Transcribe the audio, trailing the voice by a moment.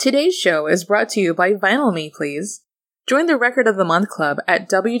Today's show is brought to you by Vinyl Me Please. Join the Record of the Month Club at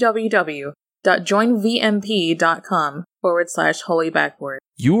www.joinvmp.com/Holy Backboard.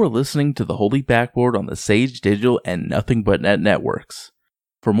 You are listening to the Holy Backboard on the Sage Digital and Nothing But Net networks.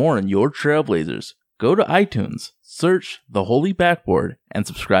 For more on your Trailblazers, go to iTunes, search the Holy Backboard, and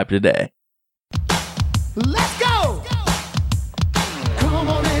subscribe today. Let's go! Come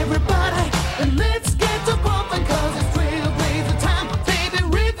on everybody, and let's get to pumping, cause it's Trailblazer time. Baby,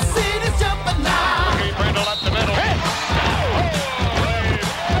 Rip City's jumping now. Okay, Brindle up the middle. Hey!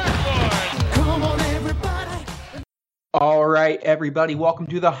 Come on everybody. All right, everybody, welcome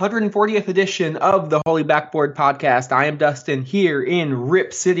to the 140th edition of the Holy Backboard podcast. I am Dustin here in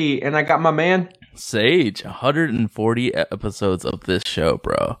Rip City, and I got my man Sage, 140 episodes of this show,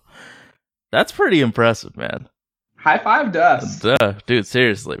 bro. That's pretty impressive, man. High five to us. Dude,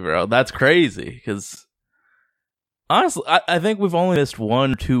 seriously, bro. That's crazy. Because, honestly, I think we've only missed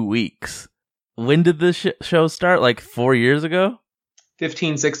 1 or 2 weeks. When did this show start? Like 4 years ago?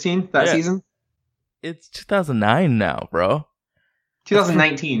 15, 16, that Yeah. season? It's 2009 now, bro.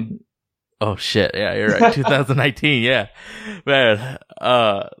 2019. Oh, shit. Yeah, you're right. 2019, yeah. Man,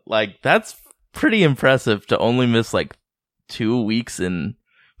 that's pretty impressive to only miss, 2 weeks in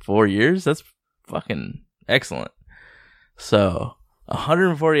 4 years. That's fucking excellent. So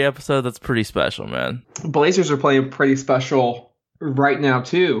 140 episodes, that's pretty special, man. Blazers are playing pretty special right now,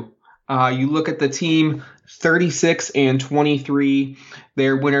 too. You look at the team, 36-23.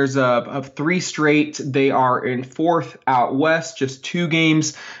 They're winners of 3 straight. They are in 4th out west, just 2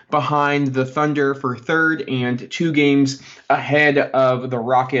 games behind the Thunder for 3rd and 2 games ahead of the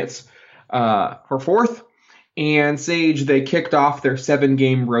Rockets for 4th. And Sage, they kicked off their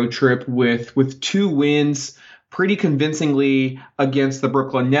 7-game road trip with 2 wins pretty convincingly against the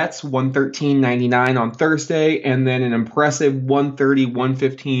Brooklyn Nets, 113-99 on Thursday, and then an impressive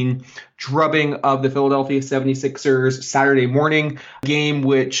 130-115 drubbing of the Philadelphia 76ers Saturday morning game,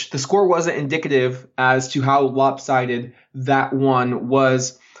 which the score wasn't indicative as to how lopsided that one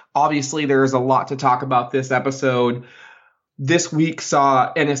was. Obviously, there's a lot to talk about this episode. This week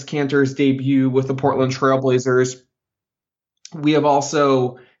saw Enes Kanter's debut with the Portland Trailblazers. We have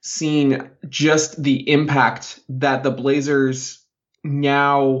also seen just the impact that the Blazers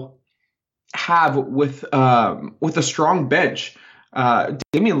now have with a strong bench.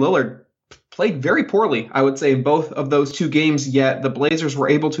 Damian Lillard played very poorly, I would say, in both of those 2 games, yet the Blazers were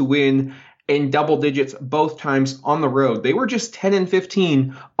able to win in double digits both times on the road. They were just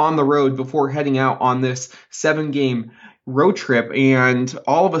 10-15 on the road before heading out on this 7-game road trip, and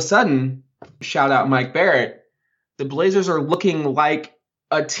all of a sudden, shout out Mike Barrett, the Blazers are looking like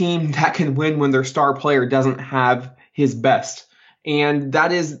a team that can win when their star player doesn't have his best. And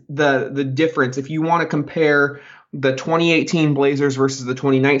that is the difference. If you want to compare the 2018 Blazers versus the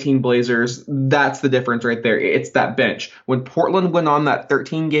 2019 Blazers, that's the difference right there. It's that bench. When Portland went on that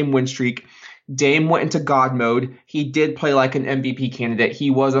 13-game win streak, Dame went into God mode. He did play like an MVP candidate. He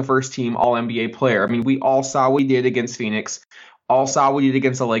was a first-team All-NBA player. I mean, we all saw what he did against Phoenix, all saw what he did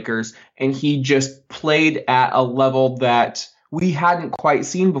against the Lakers, and he just played at a level that we hadn't quite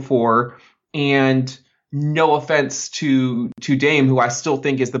seen before. And no offense to Dame, who I still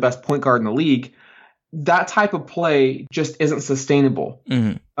think is the best point guard in the league, that type of play just isn't sustainable.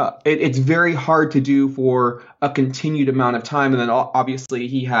 Mm-hmm. It's very hard to do for a continued amount of time. And then obviously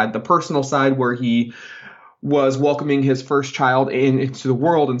he had the personal side where he was welcoming his first child into the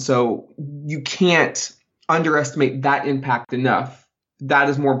world. And so you can't underestimate that impact enough. That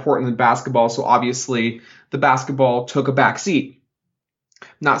is more important than basketball. So obviously the basketball took a back seat.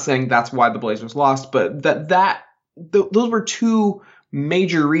 Not saying that's why the Blazers lost, but those were 2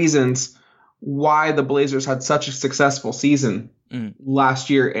 major reasons why the Blazers had such a successful season last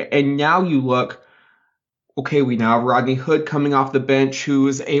year. And now you look, okay, we now have Rodney Hood coming off the bench who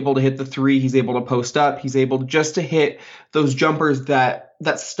is able to hit the 3. He's able to post up. He's able just to hit those jumpers that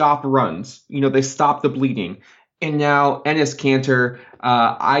stop runs. You know, they stop the bleeding. And now Enes Kanter,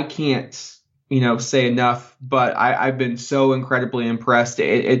 I can't, say enough, but I've been so incredibly impressed.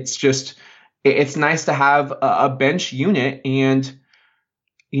 It's nice to have a bench unit. And,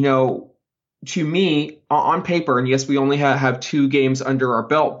 to me, on paper, and yes, we only have 2 games under our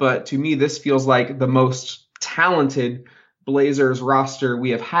belt, but to me, this feels like the most talented Blazers roster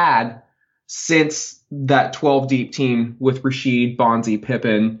we have had since that 12-deep team with Rasheed, Bonzi,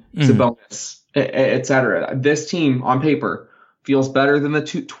 Pippen, Sabonis, etc. This team, on paper, feels better than the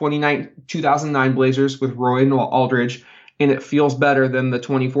 2009 Blazers with Roy and Aldridge, and it feels better than the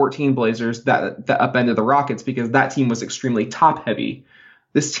 2014 Blazers that upended the Rockets, because that team was extremely top-heavy.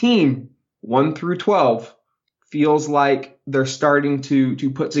 This team, 1 through 12, feels like they're starting to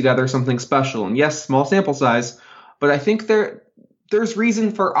put together something special. And yes, small sample size, but I think there's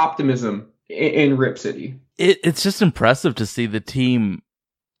reason for optimism in Rip City. It's just impressive to see the team,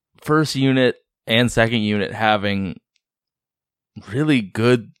 first unit and second unit, having really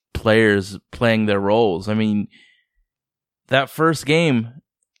good players playing their roles. I mean, that first game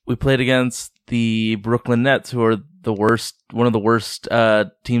we played against the Brooklyn Nets, who are one of the worst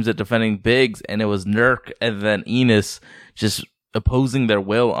teams at defending bigs, and it was Nurk and then Enos just opposing their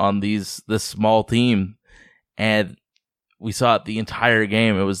will on this small team, and we saw it the entire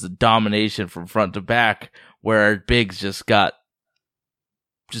game. It was the domination from front to back, where our bigs just got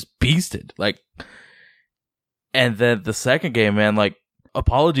beasted. And then the second game, man,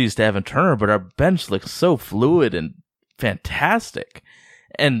 apologies to Evan Turner, but our bench looks so fluid and fantastic.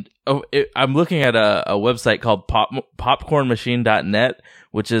 And I'm looking at a website called popcornmachine.net,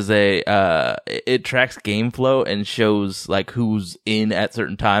 which is it tracks game flow and shows who's in at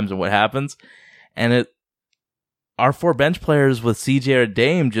certain times and what happens. And our 4 bench players with CJ or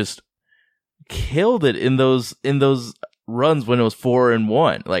Dame just killed it in those runs when it was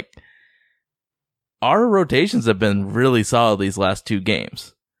 4-1. Our rotations have been really solid these last 2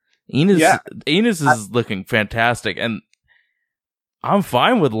 games. Enos is looking fantastic, and I'm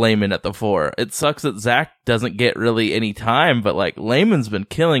fine with Layman at the 4. It sucks that Zach doesn't get really any time, but Layman's been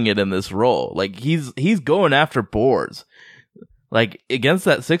killing it in this role. He's going after boards. Against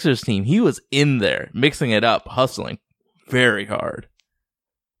that Sixers team, he was in there, mixing it up, hustling very hard.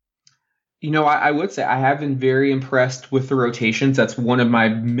 I would say I have been very impressed with the rotations. That's one of my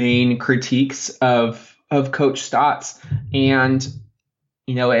main critiques of Coach Stotts. And,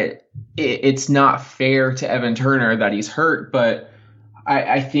 it's not fair to Evan Turner that he's hurt, but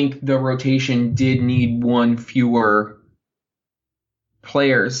I think the rotation did need one fewer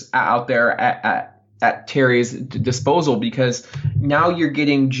players out there at Terry's disposal, because now you're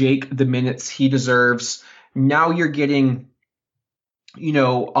getting Jake the minutes he deserves. Now you're getting,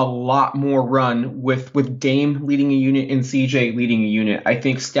 a lot more run with Dame leading a unit and CJ leading a unit. I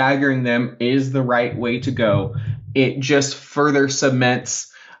think staggering them is the right way to go. It just further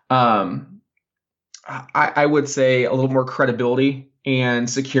cements, I would say, a little more credibility and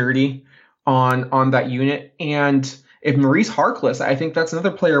security on that unit. And if Maurice Harkless, I think that's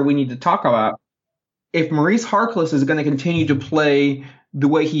another player we need to talk about. If Maurice Harkless is going to continue to play the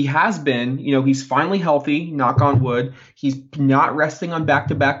way he has been, he's finally healthy, knock on wood. He's not resting on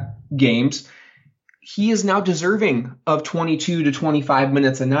back-to-back games. He is now deserving of 22 to 25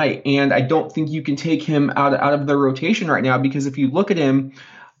 minutes a night. And I don't think you can take him out of the rotation right now, because if you look at him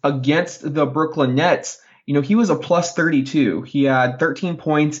against the Brooklyn Nets, he was a plus 32. He had 13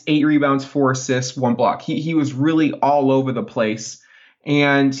 points, 8 rebounds, 4 assists, 1 block. He was really all over the place.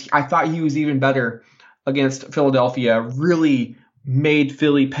 And I thought he was even better against Philadelphia. Really made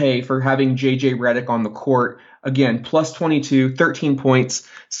Philly pay for having JJ Redick on the court. Again, plus 22, 13 points,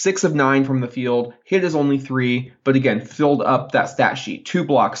 6 of 9 from the field. Hit is only 3, but again, filled up that stat sheet. 2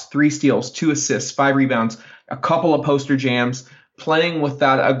 blocks, 3 steals, 2 assists, 5 rebounds, a couple of poster jams, playing with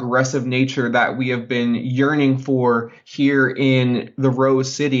that aggressive nature that we have been yearning for here in the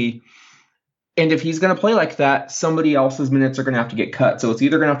Rose City. And if he's going to play like that, somebody else's minutes are going to have to get cut. So it's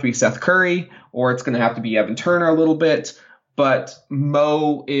either going to have to be Seth Curry, or it's going to have to be Evan Turner a little bit. But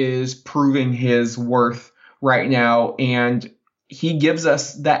Mo is proving his worth right now, and he gives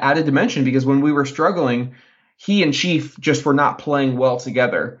us that added dimension, because when we were struggling, he and Chief just were not playing well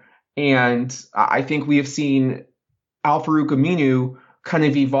together. And I think we have seen Al-Farouq Aminu kind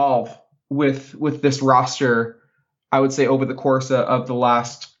of evolve with this roster, I would say, over the course of the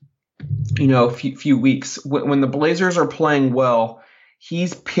last few weeks. When the Blazers are playing well,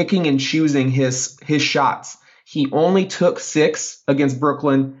 he's picking and choosing his shots. He only took 6 against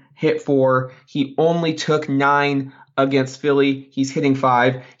Brooklyn, hit 4. He only took 9 against Philly. He's hitting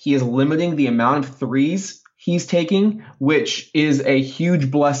 5. He is limiting the amount of threes he's taking, which is a huge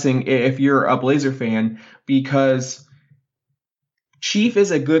blessing if you're a Blazer fan, because Chief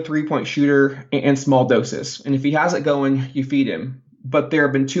is a good 3-point shooter in small doses. And if he has it going, you feed him. But there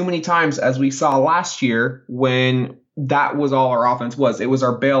have been too many times, as we saw last year, when that was all our offense was. It was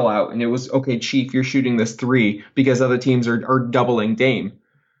our bailout, and it was, okay, Chief, you're shooting this 3 because other teams are doubling Dame.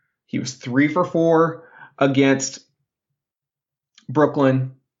 He was 3 for 4 against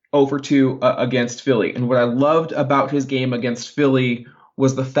Brooklyn, 0 for 2 against Philly. And what I loved about his game against Philly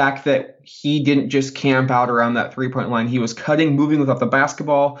was the fact that he didn't just camp out around that 3-point line. He was cutting, moving without the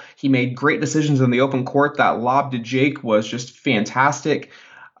basketball. He made great decisions in the open court. That lob to Jake was just fantastic.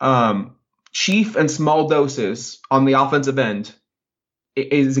 Chief and small doses on the offensive end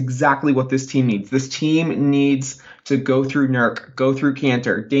is exactly what this team needs. This team needs to go through Nurk, go through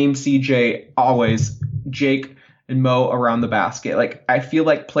Cantor, Dame, CJ, always, Jake, and Mo around the basket. Like, I feel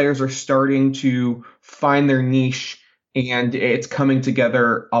like players are starting to find their niche, and it's coming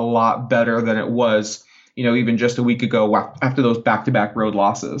together a lot better than it was, even just a week ago after those back-to-back road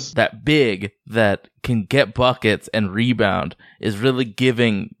losses. That big that can get buckets and rebound is really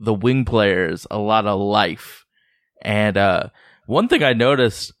giving the wing players a lot of life. And one thing I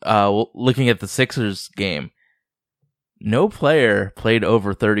noticed looking at the Sixers game, no player played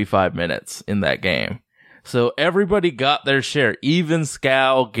over 35 minutes in that game. So everybody got their share. Even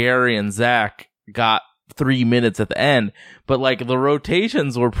Scal, Gary, and Zach got 3 minutes at the end. But like the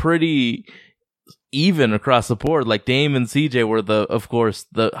rotations were pretty even across the board. Like Dame and CJ were of course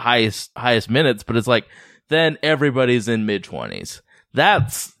the highest minutes, but it's like then everybody's in mid-20s.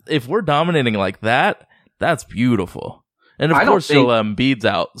 That's, if we're dominating like that, that's beautiful. And of course Embiid's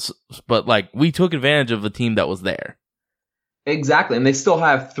out, but like we took advantage of the team that was there. Exactly. And they still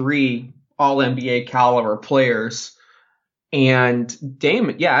have 3 all-NBA caliber players. And Dame,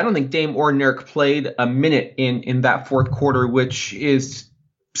 I don't think Dame or Nurk played a minute in that fourth quarter, which is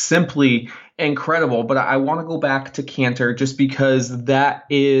simply incredible. But I want to go back to Cantor just because that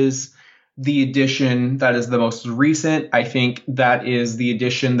is the addition that is the most recent. I think that is the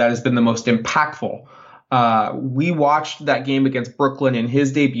addition that has been the most impactful. We watched that game against Brooklyn in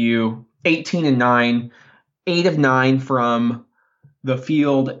his debut, 18-9, 8 of 9 from the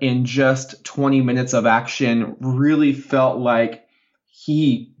field in just 20 minutes of action. Really felt like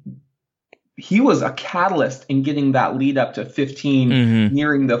he was a catalyst in getting that lead up to 15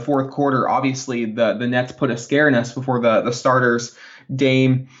 nearing the fourth quarter. Obviously, the Nets put a scare in us before the starters,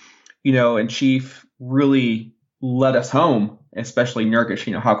 Dame, and Chief really led us home, especially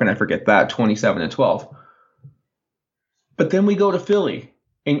Nurkic. How can I forget that? 27-12. But then we go to Philly,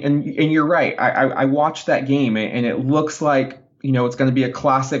 and you're right. I watched that game, and it looks like it's going to be a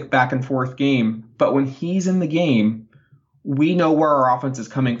classic back and forth game. But when he's in the game, we know where our offense is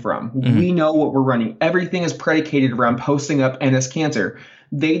coming from. We know what we're running. Everything is predicated around posting up Enes Kanter.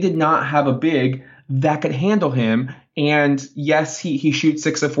 They did not have a big that could handle him. And yes, he shoots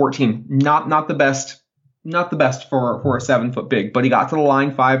 6 of 14. Not the best for a 7-foot big, but he got to the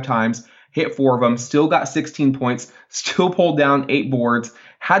line 5 times, hit 4 of them, still got 16 points, still pulled down 8 boards,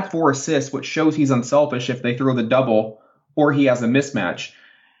 had 4 assists, which shows he's unselfish if they throw the double or he has a mismatch.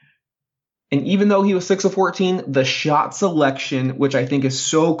 And even though he was 6 of 14, the shot selection, which I think is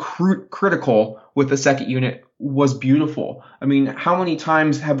so critical with the second unit, was beautiful. I mean, how many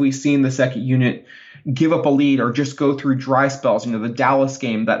times have we seen the second unit give up a lead or just go through dry spells? The Dallas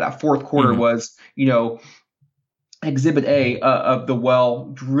game, that fourth quarter was, exhibit A of the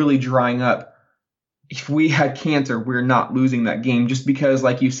well really drying up. If we had Kanter, we're not losing that game just because,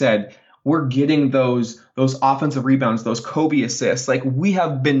 like you said, we're getting those offensive rebounds, those Kobe assists. Like, we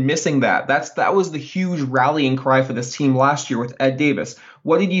have been missing that. That was the huge rallying cry for this team last year with Ed Davis.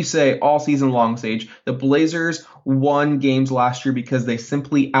 What did you say all season long, Sage? The Blazers won games last year because they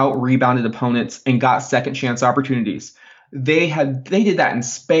simply out-rebounded opponents and got second-chance opportunities. They did that in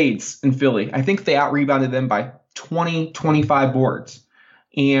spades in Philly. I think they out-rebounded them by 20, 25 boards.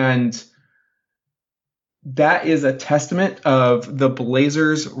 And that is a testament of the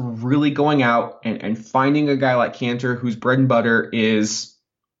Blazers really going out and finding a guy like Kanter whose bread and butter is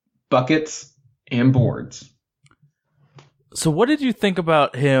buckets and boards. So what did you think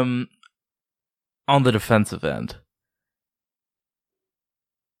about him on the defensive end?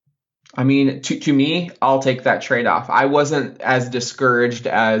 I mean, to me, I'll take that trade-off. I wasn't as discouraged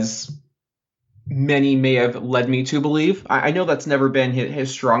as many may have led me to believe. I know that's never been his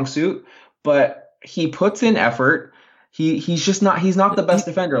strong suit, but he puts in effort. He's not the best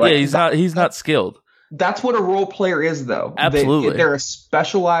defender. Like, he's not skilled. That's what a role player is, though. Absolutely. They're a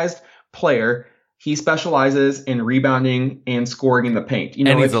specialized player. He specializes in rebounding and scoring in the paint.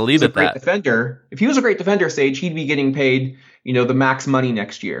 And he's elite at that. Defender, if he was a great defender, Sage, he'd be getting paid, the max money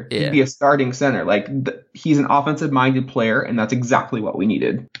next year. Yeah. He'd be a starting center. Like, he's an offensive-minded player, and that's exactly what we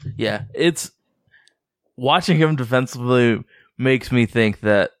needed. Yeah, it's watching him defensively makes me think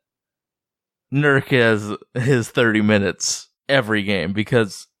that Nurk has his 30 minutes every game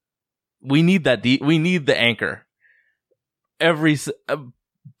because we need that. We need the anchor.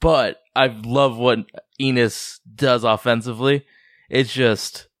 But I love what Enes does offensively. It's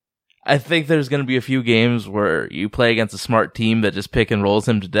just, I think there's going to be a few games where you play against a smart team that just pick and rolls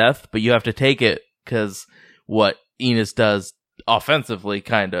him to death, but you have to take it because what Enes does offensively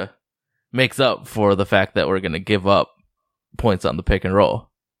kind of makes up for the fact that we're going to give up points on the pick and roll.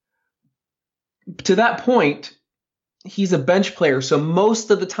 To that point, he's a bench player, so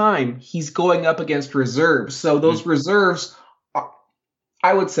most of the time he's going up against reserves. So those reserves,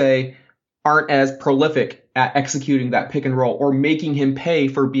 I would say, aren't as prolific at executing that pick and roll or making him pay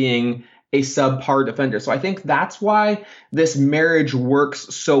for being a subpar defender. So I think that's why this marriage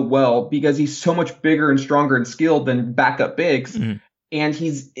works so well, because he's so much bigger and stronger and skilled than backup bigs. And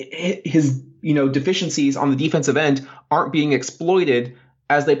his deficiencies on the defensive end aren't being exploited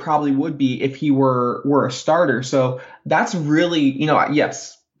as they probably would be if he were a starter. So that's really,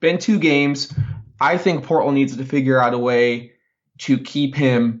 yes, been 2 games. I think Portland needs to figure out a way to keep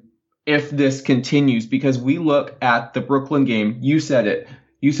him if this continues, because we look at the Brooklyn game. You said it.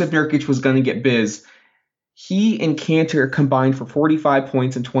 Yusuf Nurkic was going to get biz. He and Cantor combined for 45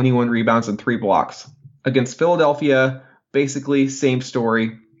 points and 21 rebounds and 3 blocks. Against Philadelphia, basically same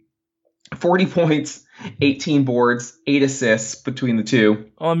story. 40 points, 18 boards, 8 assists between the two.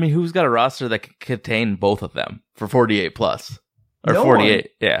 Well, I mean, who's got a roster that can contain both of them for 48 plus? Or No 48,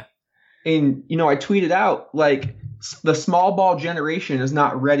 one. yeah. And, I tweeted out, like, the small ball generation is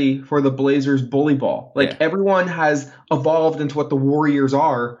not ready for the Blazers bully ball. Like, everyone has evolved into what the Warriors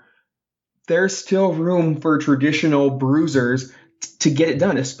are. There's still room for traditional bruisers to get it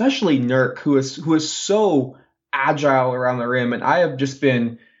done, especially Nurk, who is so agile around the rim. And I have just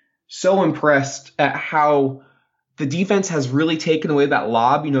been so impressed at how the defense has really taken away that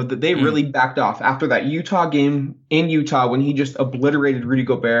lob, that they really backed off after that Utah game in Utah when he just obliterated Rudy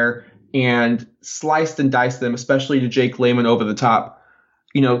Gobert and sliced and diced them, especially to Jake Layman over the top.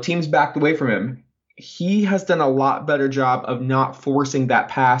 Teams backed away from him. He has done a lot better job of not forcing that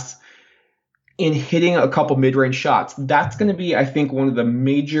pass and hitting a couple mid-range shots. That's going to be, I think, one of the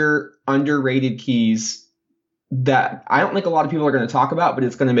major underrated keys that I don't think a lot of people are going to talk about, but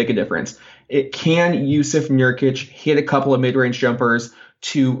it's going to make a difference. Can Yusuf Nurkic hit a couple of mid-range jumpers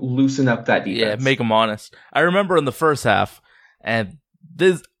to loosen up that defense? Yeah, make them honest. I remember in the first half, and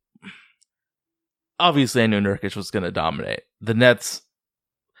this, obviously I knew Nurkic was going to dominate. The Nets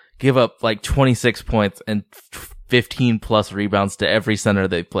give up like 26 points and 15 plus rebounds to every center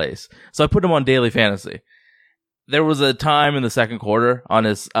they place. So I put him on daily fantasy. There was a time in the second quarter on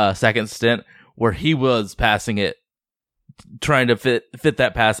his second stint where he was passing it, trying to fit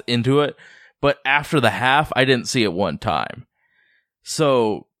that pass into it. But after the half, I didn't see it one time.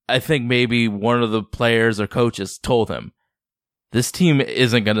 So I think maybe one of the players or coaches told him, this team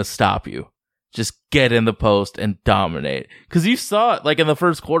isn't going to stop you. Just get in the post and dominate. Because you saw it, like, in the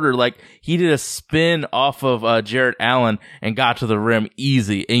first quarter, like, he did a spin off of Jarrett Allen and got to the rim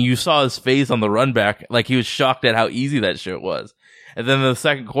easy. And you saw his face on the run back, like, he was shocked at how easy that shit was. And then in the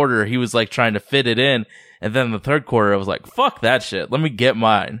second quarter, he was, like, trying to fit it in. And then in the third quarter, I was like, fuck that shit. Let me get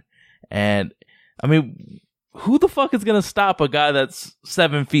mine. And, I mean, who the fuck is going to stop a guy that's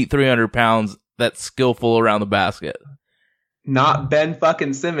 7 feet, 300 pounds, that's skillful around the basket? Not Ben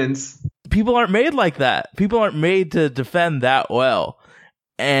fucking Simmons. People aren't made like that. People aren't made to defend that well.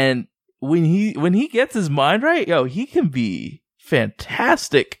 And when he gets his mind right, he can be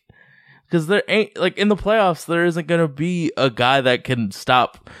fantastic. Because there ain't, like, in the playoffs, there isn't going to be a guy that can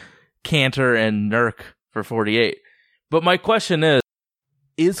stop Cantor and Nurk for 48. But my question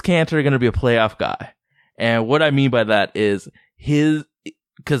is Cantor going to be a playoff guy? And what I mean by that is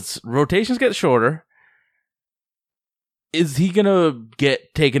because rotations get shorter, is he going to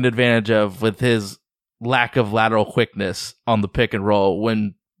get taken advantage of with his lack of lateral quickness on the pick and roll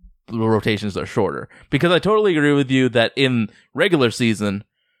when the rotations are shorter? Because I totally agree with you that in regular season,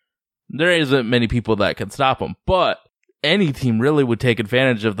 there isn't many people that can stop him. But any team really would take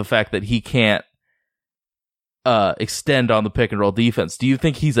advantage of the fact that he can't extend on the pick and roll defense. Do you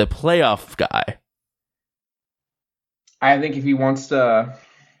think he's a playoff guy? I think if he wants to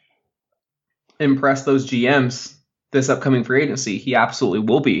impress those GMs this upcoming free agency, he absolutely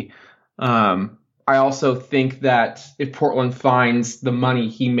will be. I also think that if Portland finds the money,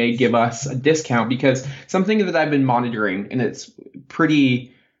 he may give us a discount, because something that I've been monitoring, and it's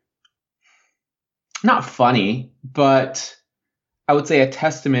pretty, not funny, but I would say a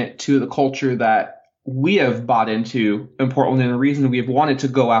testament to the culture that we have bought into in Portland, and the reason we have wanted to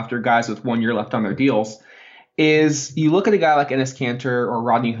go after guys with 1 year left on their deals, is you look at a guy like Enes Kanter or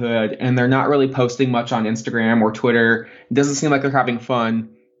Rodney Hood, and they're not really posting much on Instagram or Twitter. It doesn't seem like they're having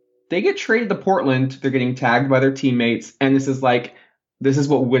fun. They get traded to Portland. They're getting tagged by their teammates. And this is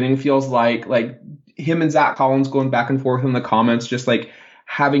what winning feels like. Like him and Zach Collins going back and forth in the comments, just like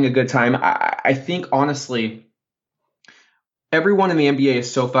having a good time. I think, honestly, everyone in the NBA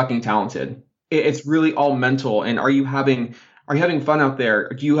is so fucking talented. It's really all mental. And are you having fun out there?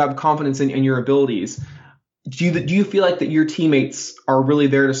 Do you have confidence in your abilities? do you feel like that your teammates are really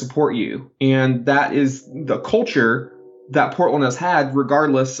there to support you? And that is the culture that Portland has had,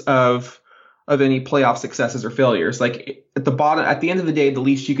 regardless of any playoff successes or failures. Like at the end of the day, the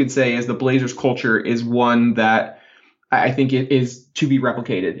least you could say is the Blazers culture is one that I think it is to be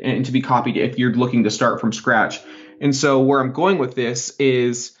replicated and to be copied if you're looking to start from scratch. And so where I'm going with this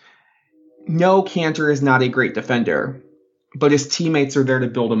is, no, Kanter is not a great defender, but his teammates are there to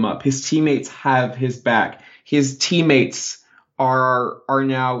build him up. His teammates have his back. His teammates are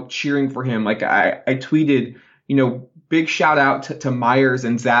now cheering for him. Like I tweeted, big shout out to Myers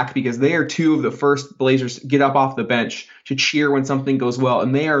and Zach, because they are two of the first Blazers to get up off the bench to cheer when something goes well.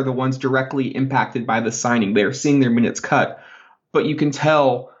 And they are the ones directly impacted by the signing. They are seeing their minutes cut, but you can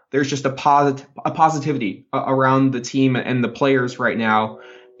tell there's just a positivity around the team and the players right now.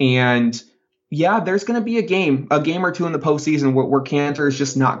 And yeah, there's going to be a game or two in the postseason where Kanter is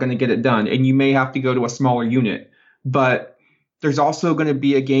just not going to get it done. And you may have to go to a smaller unit, but there's also going to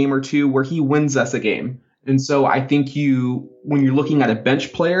be a game or two where he wins us a game. And so I think when you're looking at a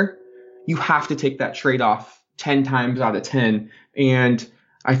bench player, you have to take that trade-off 10 times out of 10. And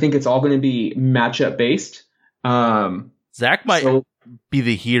I think it's all going to be matchup based. Zach might be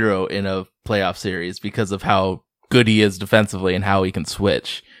the hero in a playoff series because of how good he is defensively and how he can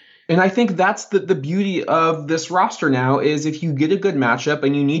switch. And I think that's the beauty of this roster now is if you get a good matchup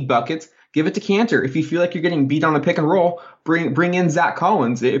and you need buckets, give it to Kanter. If you feel like you're getting beat on a pick and roll, bring in Zach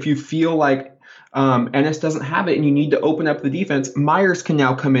Collins. If you feel like Ennis doesn't have it and you need to open up the defense, Myers can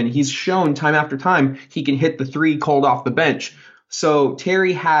now come in. He's shown time after time he can hit the three cold off the bench. So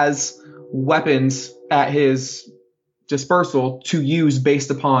Terry has weapons at his dispersal to use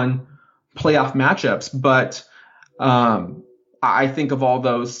based upon playoff matchups. But I think of all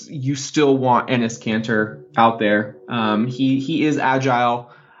those, you still want Ennis Kanter out there. He is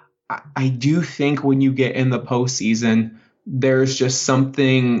agile. I do think when you get in the postseason, there's just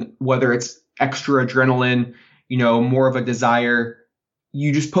something, whether it's extra adrenaline, more of a desire,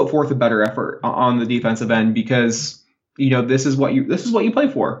 you just put forth a better effort on the defensive end because, this is what you play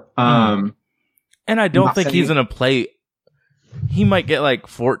for. And I don't think he's going to play. He might get like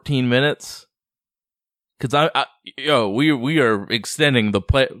 14 minutes. Cause we are extending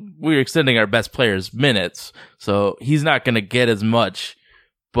we're extending our best players' minutes. So he's not going to get as much,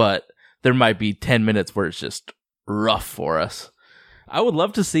 but there might be 10 minutes where it's just rough for us. I would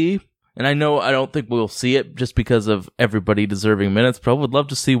love to see, and I don't think we'll see it just because of everybody deserving minutes, but I would love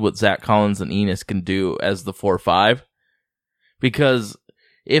to see what Zach Collins and Enes can do as the 4-5. Because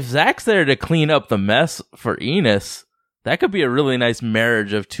if Zach's there to clean up the mess for Enes, that could be a really nice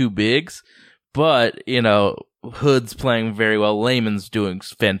marriage of two bigs. But, Hood's playing very well. Layman's doing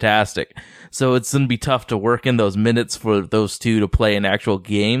fantastic. So it's going to be tough to work in those minutes for those two to play in actual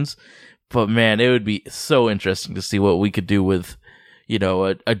games. But, man, it would be so interesting to see what we could do with,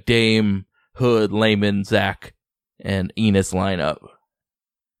 a Dame, Hood, Layman, Zach, and Enes lineup.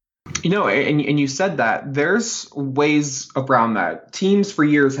 And you said that. There's ways around that. Teams for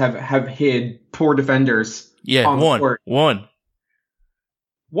years have hid poor defenders. Yeah, on the court.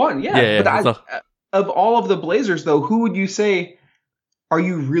 One, yeah. But of all of the Blazers, though, who would you say are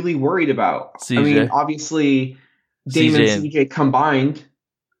you really worried about? CJ. I mean, obviously, Dame and CJ combined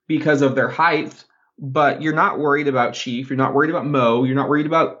because of their height, but you're not worried about Chief. You're not worried about Mo. You're not worried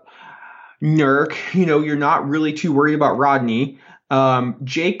about Nurk. You're not really too worried about Rodney.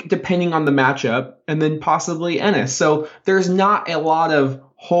 Jake, depending on the matchup, and then possibly Ennis. So there's not a lot of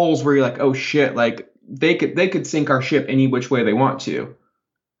holes where you're like, oh shit, like they could sink our ship any which way they want to.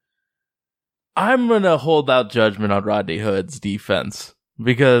 I'm going to hold out judgment on Rodney Hood's defense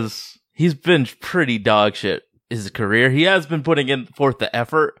because he's been pretty dog shit his career. He has been putting forth the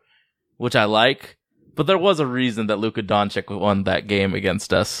effort, which I like, but there was a reason that Luka Doncic won that game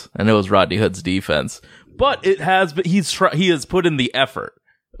against us, and it was Rodney Hood's defense. But he has put in the effort,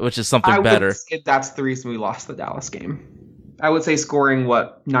 which is something better. That's the reason we lost the Dallas game. I would say scoring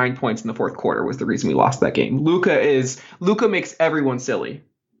 9 points in the fourth quarter was the reason we lost that game. Luka makes everyone silly.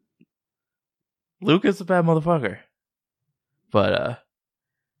 Luka's a bad motherfucker. But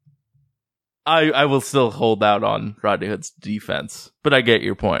I will still hold out on Rodney Hood's defense. But I get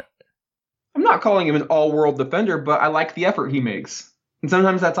your point. I'm not calling him an all-world defender, but I like the effort he makes. And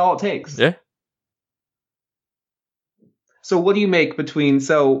sometimes that's all it takes. Yeah. So what do you make between...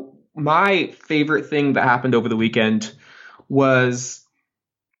 So my favorite thing that happened over the weekend was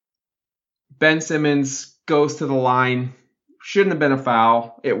Ben Simmons goes to the line. Shouldn't have been a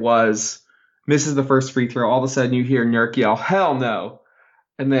foul. It was. Misses the first free throw. All of a sudden you hear Nurk yell, hell no.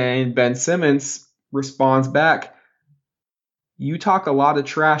 And then Ben Simmons responds back, you talk a lot of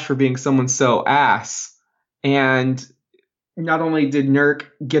trash for being someone so ass. And not only did Nurk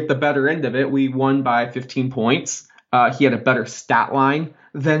get the better end of it, we won by 15 points. He had a better stat line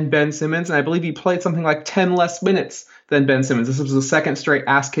than Ben Simmons, and I believe he played something like 10 less minutes than Ben Simmons. This was the second straight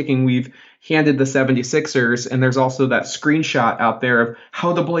ass kicking we've handed the 76ers, and there's also that screenshot out there of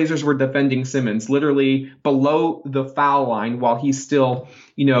how the Blazers were defending Simmons, literally below the foul line while he's still,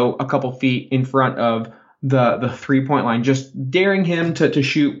 a couple feet in front of the 3-point line, just daring him to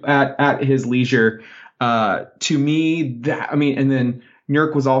shoot at his leisure. To me, and then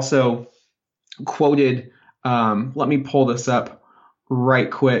Nurk was also quoted. Let me pull this up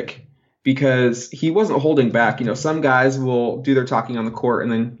right quick because he wasn't holding back. Some guys will do their talking on the court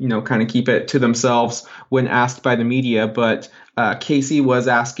and then, kind of keep it to themselves when asked by the media. But Casey was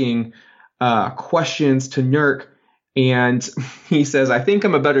asking questions to Nurk, and he says, I think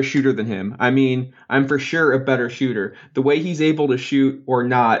I'm a better shooter than him. I'm for sure a better shooter. The way he's able to shoot or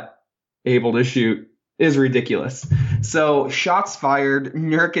not able to shoot is ridiculous. So shots fired,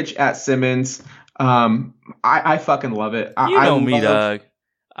 Nurkic at Simmons. I fucking love it. Doug.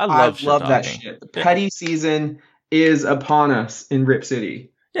 I love that shit. The petty season is upon us in Rip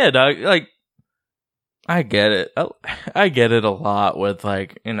City. Yeah, dog. Like, I get it. I get it a lot with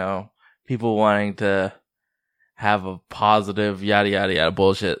people wanting to have a positive yada yada yada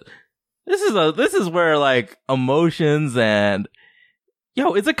bullshit. This is where emotions and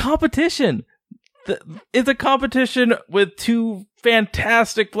it's a competition. It's a competition with two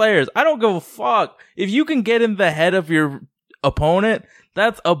fantastic players. I don't give a fuck. If you can get in the head of your opponent,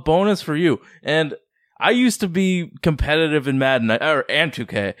 that's a bonus for you. And I used to be competitive in Madden and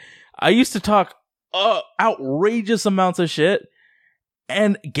 2K. I used to talk outrageous amounts of shit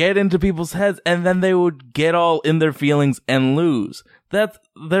and get into people's heads, and then they would get all in their feelings and lose.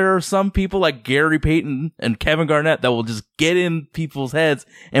 There are some people like Gary Payton and Kevin Garnett that will just get in people's heads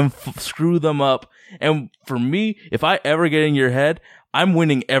and screw them up. And for me, if I ever get in your head, I'm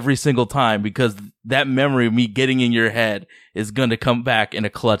winning every single time because that memory of me getting in your head is going to come back in a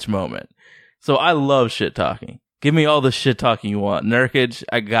clutch moment. So I love shit talking. Give me all the shit talking you want. Nurkic,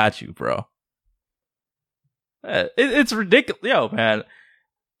 I got you, bro. It's ridiculous. Yo, man.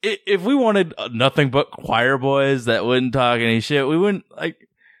 If we wanted nothing but choir boys that wouldn't talk any shit, we wouldn't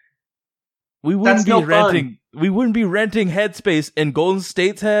be renting headspace in Golden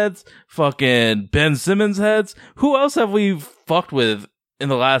State's heads, fucking Ben Simmons' heads. Who else have we fucked with in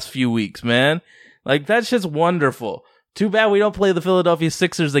the last few weeks, man? That shit's wonderful. Too bad we don't play the Philadelphia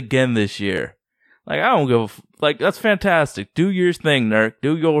Sixers again this year. I don't give that's fantastic. Do your thing, Nurk.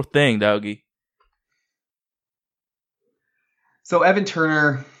 Do your thing, doggy. So Evan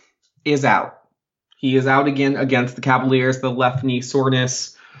Turner is out. He is out again against the Cavaliers, the left knee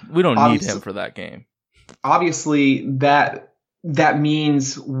soreness. We don't need him for that game. Obviously, that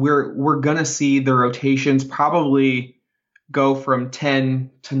means we're gonna see the rotations probably go from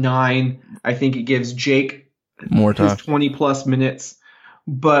 10 to 9. I think it gives Jake more time, his 20 plus minutes.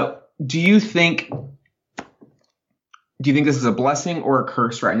 But do you think this is a blessing or a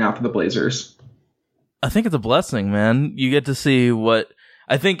curse right now for the Blazers? I think it's a blessing, man. You get to see what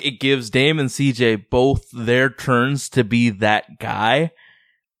I think it gives Dame and CJ both their turns to be that guy.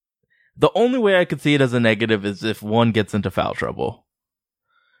 The only way I could see it as a negative is if one gets into foul trouble.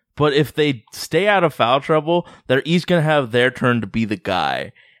 But if they stay out of foul trouble, they're each going to have their turn to be the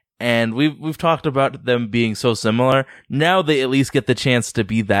guy. And we've talked about them being so similar. Now they at least get the chance to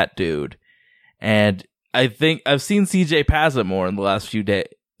be that dude. And I think I've seen CJ pass it more in the last few days.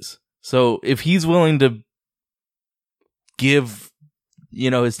 So if he's willing to give,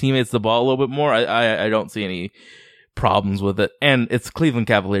 his teammates the ball a little bit more, I don't see any problems with it. And it's Cleveland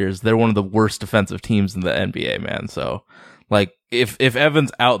Cavaliers. They're one of the worst defensive teams in the NBA, man. So if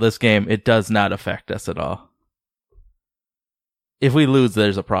Evan's out this game, it does not affect us at all. If we lose,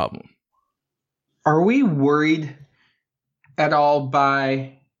 there's a problem. Are we worried at all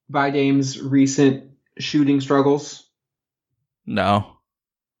by Dame's recent shooting struggles? No.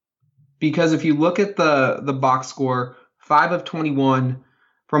 Because if you look at the box score, 5 of 21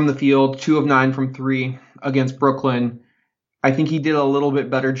 from the field, 2 of 9 from 3 against Brooklyn. I think he did a little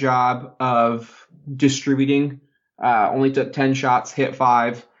bit better job of distributing. Only took 10 shots, hit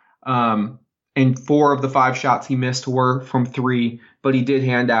 5. And 4 of the 5 shots he missed were from 3, but he did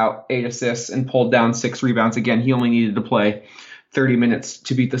hand out 8 assists and pulled down 6 rebounds. Again, he only needed to play 30 minutes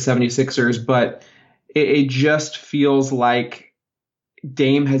to beat the 76ers, but it just feels like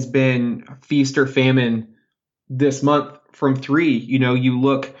Dame has been feast or famine this month from 3. You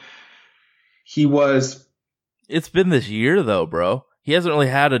look, it's been this year though, bro. He hasn't really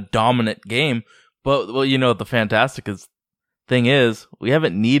had a dominant game, but the fantastic thing is we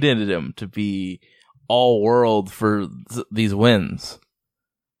haven't needed him to be all world for these wins.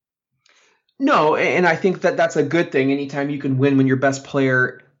 No, and I think that that's a good thing. Anytime you can win when your best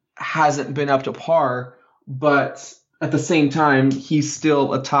player hasn't been up to par, but at the same time, he's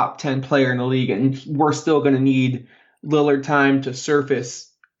still a top 10 player in the league, and we're still going to need Lillard time to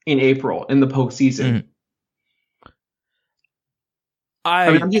surface in April in the postseason.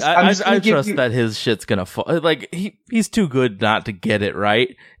 I trust that his shit's gonna fall. Like he's too good not to get it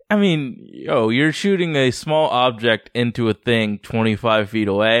right. I mean, you're shooting a small object into a thing 25 feet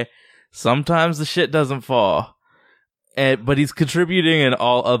away. Sometimes the shit doesn't fall. But he's contributing in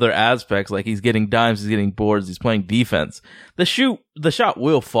all other aspects. Like he's getting dimes, he's getting boards, he's playing defense. The shot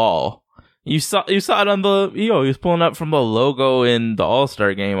will fall. You saw it on the, he was pulling up from the logo in the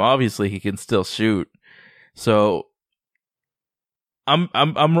All-Star game. Obviously he can still shoot. So I'm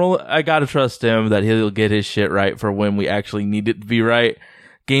rolling. I gotta trust him that he'll get his shit right for when we actually need it to be right.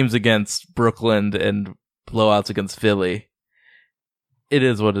 Games against Brooklyn and blowouts against Philly. It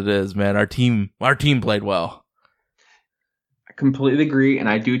is what it is, man. Our team played well. I completely agree, and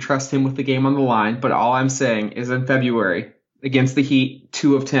I do trust him with the game on the line. But all I'm saying is, in February against the Heat,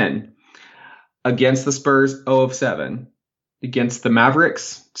 2 of 10, against the Spurs, 0 of 7, against the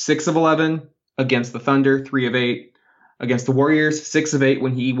Mavericks, 6 of 11, against the Thunder, 3 of 8. Against the Warriors, 6 of 8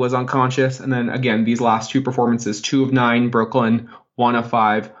 when he was unconscious. And then again, these last 2 performances, 2 of 9, Brooklyn, 1 of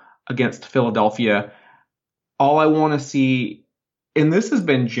 5 against Philadelphia. All I want to see, and this has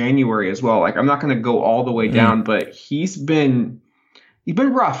been January as well. Like, I'm not going to go all the way down, but he's been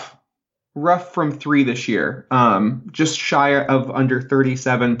rough from 3 this year. Just shy of under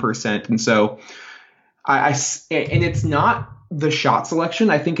 37%. And so and it's not the shot selection.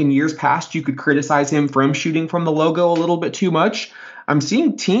 I think in years past, you could criticize him from shooting from the logo a little bit too much. I'm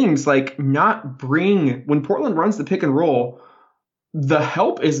seeing teams like not bring, when Portland runs the pick and roll, the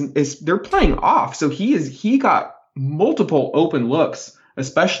help is they're playing off. So he got multiple open looks,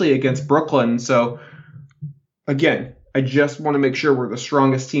 especially against Brooklyn. So again, I just want to make sure we're the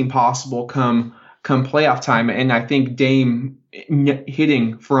strongest team possible come playoff time. And I think Dame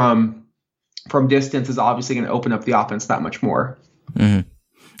hitting from distance is obviously going to open up the offense that much more. Mm-hmm.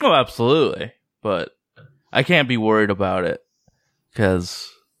 Oh, absolutely. But I can't be worried about it because,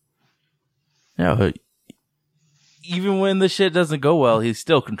 even when the shit doesn't go well, he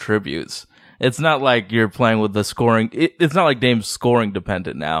still contributes. It's not like you're playing with the scoring. It's not like Dame's scoring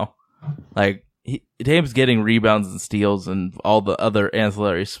dependent now. Like, Dame's getting rebounds and steals and all the other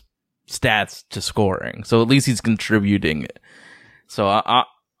ancillary stats to scoring. So at least he's contributing it. So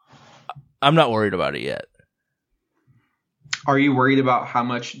I'm not worried about it yet. Are you worried about how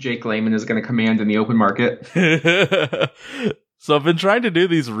much Jake Layman is going to command in the open market? So I've been trying to do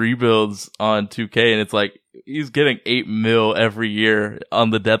these rebuilds on 2K, and it's like he's getting $8 million every year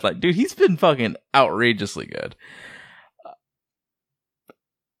on the deadline. Dude, he's been fucking outrageously good.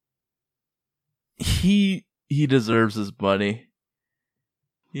 He deserves his money.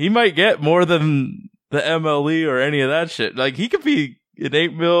 He might get more than the MLE or any of that shit. Like, he could be an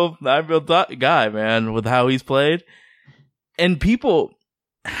 $8 million, $9 million guy, man, with how he's played. And people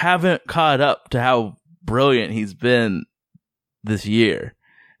haven't caught up to how brilliant he's been this year.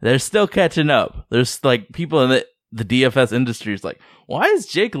 They're still catching up. There's like people in the DFS industry is like, why is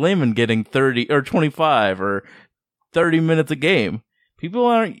Jake Layman getting 30 or 25 or 30 minutes a game? People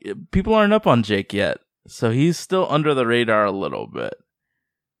aren't up on Jake yet. So he's still under the radar a little bit.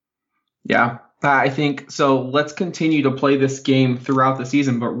 Yeah, I think so. Let's continue to play this game throughout the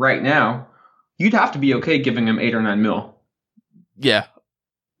season. But right now, you'd have to be okay giving him 8 or 9 mil. Yeah.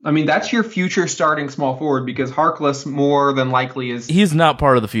 I mean, that's your future starting small forward because Harkless more than likely he's not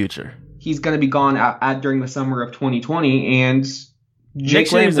part of the future. He's going to be gone during the summer of 2020, and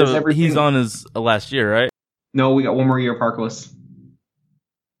Jake Layman is everything. He's on his last year, right? No, we got one more year of Harkless.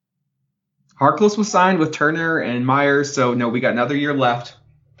 Harkless was signed with Turner and Myers, so no, we got another year left.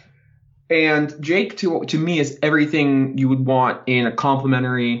 And Jake, to me, is everything you would want in a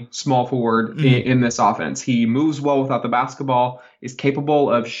complementary small forward in this offense. He moves well without the basketball, is capable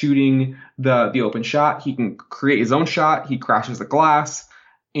of shooting the open shot. He can create his own shot. He crashes the glass,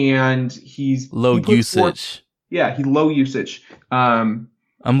 and he's low usage. He's low usage. I'm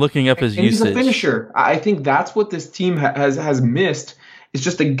looking up his usage. He's a finisher. I think that's what this team has missed. Is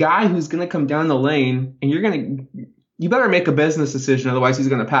just a guy who's going to come down the lane, and you better make a business decision, otherwise he's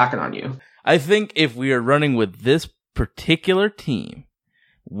going to pack it on you. I think if we are running with this particular team,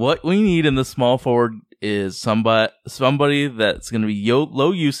 what we need in the small forward is somebody that's going to be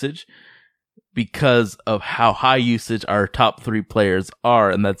low usage because of how high usage our top 3 players are,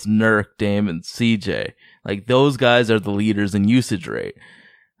 and that's Nurk, Dame, and CJ. Like, those guys are the leaders in usage rate.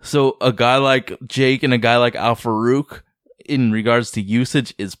 So a guy like Jake and a guy like Al Farouk, in regards to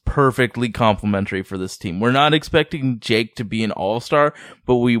usage, is perfectly complementary for this team. We're not expecting Jake to be an all-star,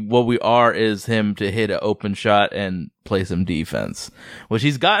 but what we are is him to hit an open shot and play some defense, which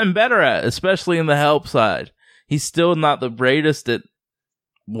he's gotten better at, especially in the help side. He's still not the greatest at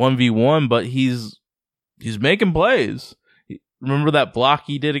 1v1, but he's making plays. Remember that block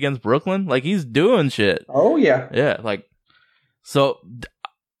he did against Brooklyn? Like, he's doing shit. Oh, yeah. Yeah, like, so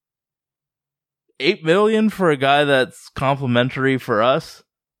 $8 million for a guy that's complimentary for us,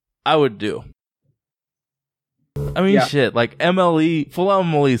 I would do. I mean, shit, like MLE, full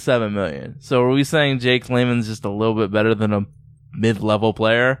MLE, $7 million. So are we saying Jake Layman's just a little bit better than a mid-level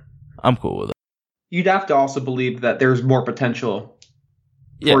player? I'm cool with it. You'd have to also believe that there's more potential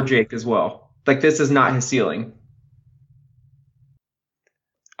for Jake as well. Like, this is not his ceiling.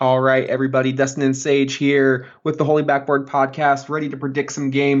 All right, everybody, Dustin and Sage here with the Holy Backboard Podcast, ready to predict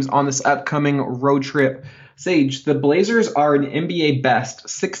some games on this upcoming road trip. Sage, the Blazers are an NBA best,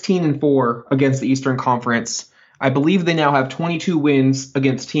 16-4 against the Eastern Conference. I believe they now have 22 wins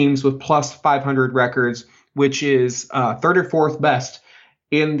against teams with plus 500 records, which is third or fourth best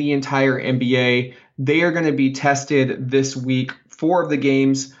in the entire NBA. They are going to be tested this week. 4 of the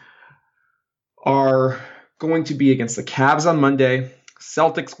games are going to be against the Cavs on Monday,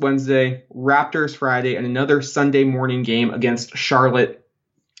 Celtics Wednesday, Raptors Friday, and another Sunday morning game against Charlotte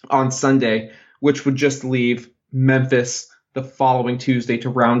on Sunday, which would just leave Memphis the following Tuesday to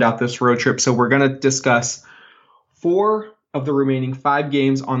round out this road trip. So we're going to discuss 4 of the remaining 5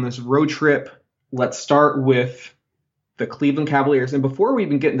 games on this road trip. Let's start with the Cleveland Cavaliers. And before we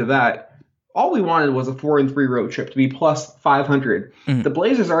even get into that, all we wanted was a 4-3 road trip to be plus 500. The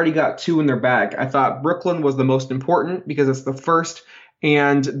Blazers already got 2 in their bag. I thought Brooklyn was the most important because it's the first,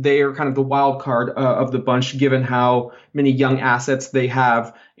 and they are kind of the wild card of the bunch, given how many young assets they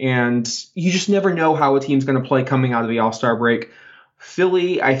have. And you just never know how a team's going to play coming out of the All-Star break.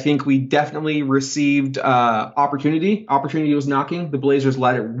 Philly, I think we definitely received opportunity. Opportunity was knocking. The Blazers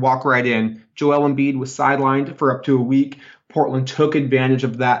let it walk right in. Joel Embiid was sidelined for up to a week. Portland took advantage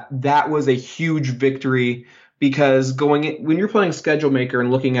of that. That was a huge victory because when you're playing schedule maker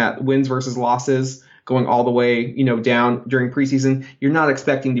and looking at wins versus losses, going all the way, down during preseason, you're not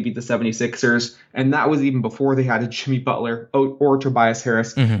expecting to beat the 76ers. And that was even before they had a Jimmy Butler or Tobias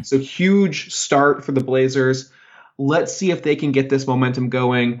Harris. So huge start for the Blazers. Let's see if they can get this momentum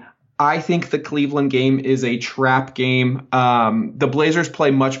going. I think the Cleveland game is a trap game. The Blazers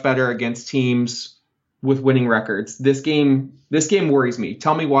play much better against teams with winning records. This game worries me.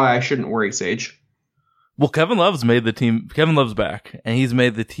 Tell me why I shouldn't worry, Sage. Well, Kevin Love's made the team. Kevin Love's back, and he's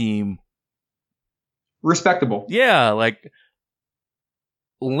made the team respectable. Yeah, like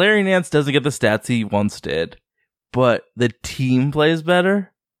Larry Nance doesn't get the stats he once did, but the team plays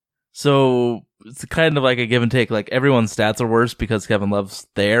better. So it's kind of like a give and take. Like, everyone's stats are worse because Kevin Love's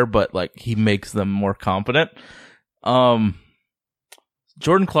there, but like he makes them more competent.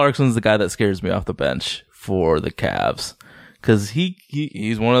 Jordan Clarkson's the guy that scares me off the bench for the Cavs because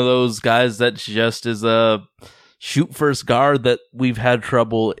he's one of those guys that just is a shoot first guard that we've had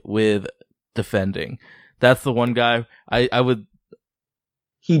trouble with defending. That's the one guy I would.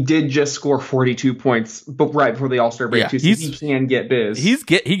 He did just score 42 points, but right before the All-Star break, too. So he can get biz.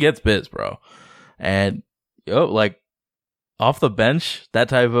 He gets biz, bro. And like off the bench, that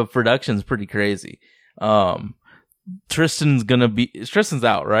type of production is pretty crazy. Tristan's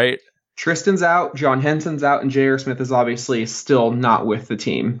out, right? Tristan's out, John Henson's out, and J.R. Smith is obviously still not with the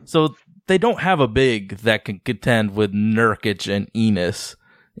team. So they don't have a big that can contend with Nurkic and Enos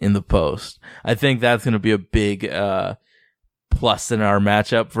in the post. I think that's going to be a big plus in our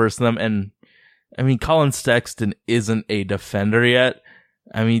matchup versus them. And I mean, Colin Sexton isn't a defender yet.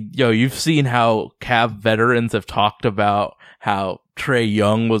 I mean, you've seen how Cav veterans have talked about how Trae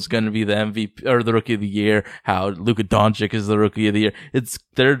Young was going to be the MVP or the Rookie of the Year, how Luka Doncic is the Rookie of the Year.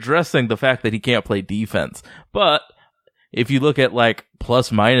 They're addressing the fact that he can't play defense. But if you look at like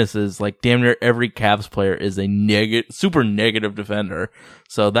plus minuses, like damn near every Cavs player is a super negative defender.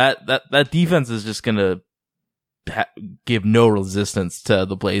 So that defense is just going to give no resistance to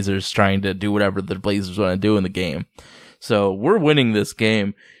the Blazers trying to do whatever the Blazers want to do in the game. So we're winning this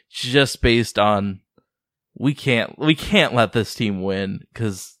game just based on we can't let this team win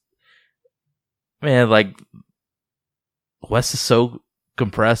because, man, like West is so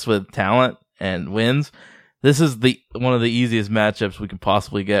compressed with talent and wins. This is one of the easiest matchups we can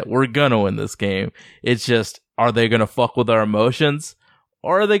possibly get. We're gonna win this game. It's just, are they gonna fuck with our emotions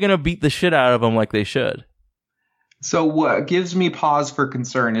or are they gonna beat the shit out of them like they should? So what gives me pause for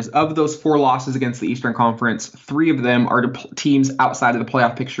concern is of those 4 losses against the Eastern Conference, 3 of them are to teams outside of the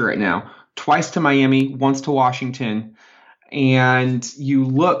playoff picture right now. Twice to Miami, once to Washington. And you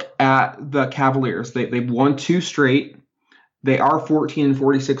look at the Cavaliers. They've won 2 straight. They are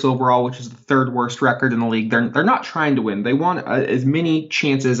 14-46 overall, which is the 3rd worst record in the league. They're not trying to win. They want as many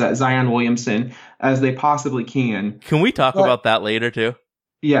chances at Zion Williamson as they possibly can. Can we talk about that later too?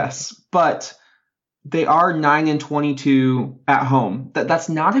 Yes, but they are 9-22 at home. That's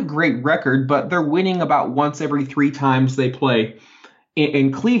not a great record, but they're winning about once every 3 times they play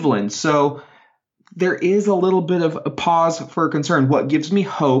in Cleveland. So there is a little bit of a pause for concern. What gives me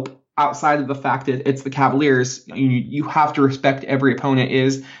hope, outside of the fact that it's the Cavaliers, you have to respect every opponent,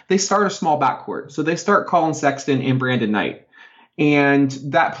 is they start a small backcourt. So they start Colin Sexton and Brandon Knight. And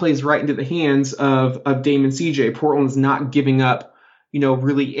that plays right into the hands of Dame and CJ. Portland's not giving up,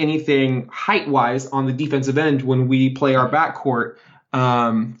 really anything height-wise on the defensive end when we play our backcourt.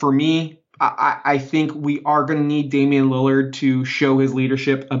 For me, I think we are going to need Damian Lillard to show his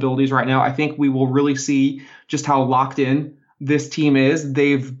leadership abilities right now. I think we will really see just how locked in this team is.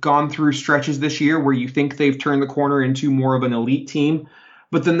 They've gone through stretches this year where you think they've turned the corner into more of an elite team,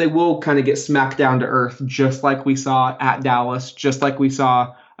 but then they will kind of get smacked down to earth, just like we saw at Dallas, just like we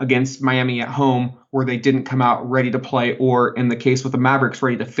saw against Miami at home, where they didn't come out ready to play, or in the case with the Mavericks,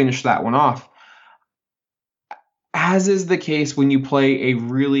 ready to finish that one off. As is the case when you play a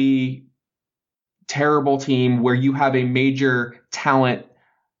really terrible team where you have a major talent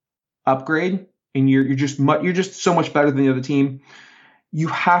upgrade and you're just so much better than the other team, you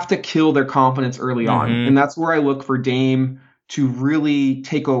have to kill their confidence early on. And that's where I look for Dame to really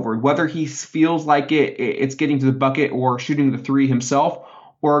take over, whether he feels like it's getting to the bucket or shooting the 3 himself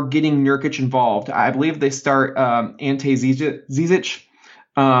or getting Nurkic involved. I believe they start Ante Zizic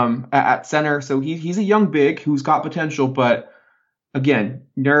at center. So he's a young big who's got potential, but again,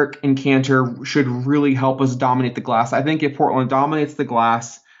 Nurk and Cantor should really help us dominate the glass. I think if Portland dominates the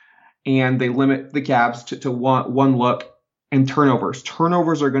glass and they limit the Cavs to one look and turnovers.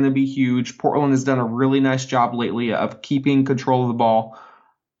 Turnovers are going to be huge. Portland has done a really nice job lately of keeping control of the ball.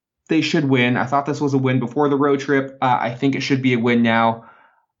 They should win. I thought this was a win before the road trip. I think it should be a win now.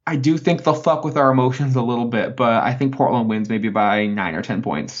 I do think they'll fuck with our emotions a little bit, but I think Portland wins maybe by 9 or 10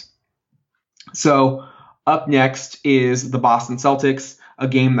 points. So up next is the Boston Celtics, a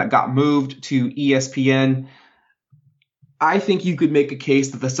game that got moved to ESPN. I think you could make a case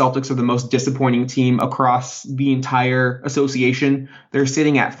that the Celtics are the most disappointing team across the entire association. They're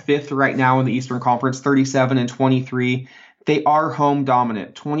sitting at 5th right now in the Eastern Conference, 37-23. They are home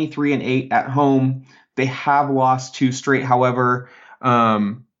dominant, 23-8 at home. They have lost 2 straight, however.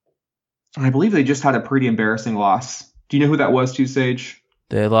 I believe they just had a pretty embarrassing loss. Do you know who that was, too, Sage?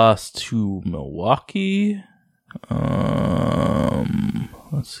 They lost to Milwaukee. Let's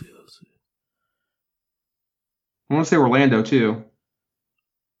see. I want to say Orlando, too.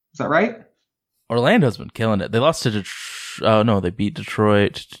 Is that right? Orlando's been killing it. They lost to oh, no, they beat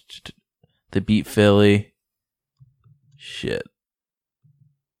Detroit. They beat Philly. Shit.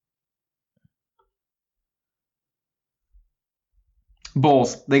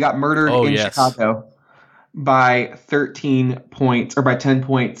 Bulls. They got murdered in Chicago by 13 points, or by 10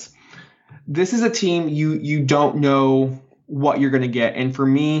 points. This is a team you don't know what you're going to get. And for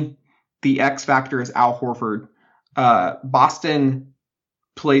me, the X factor is Al Horford. Boston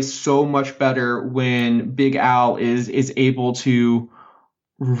plays so much better when Big Al is able to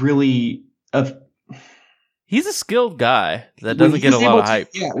really he's a skilled guy that doesn't get a lot of hype.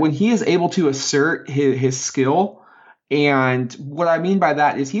 Yeah, when he is able to assert his skill, and what I mean by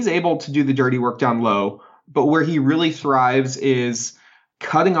that is he's able to do the dirty work down low, but where he really thrives is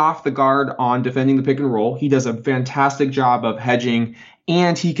cutting off the guard on defending the pick and roll. He does a fantastic job of hedging,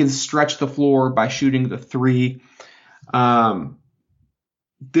 and he can stretch the floor by shooting the 3.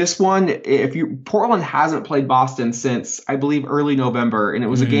 This one, Portland hasn't played Boston since, I believe, early November, and it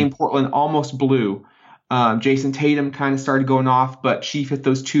was a game Portland almost blew. Jason Tatum kind of started going off, but Chief hit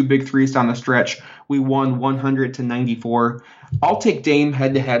those 2 big 3s down the stretch. We won 100-94. I'll take Dame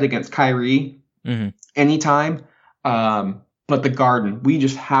head-to-head against Kyrie anytime, but the Garden, we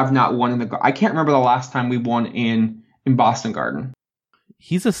just have not won in the Garden. I can't remember the last time we won in Boston Garden.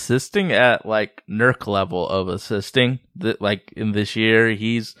 He's assisting at like Nurk level of assisting. Like in this year,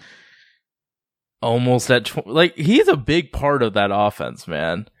 he's almost at he's a big part of that offense,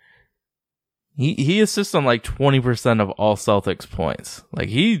 man. He assists on like 20% of all Celtics points. Like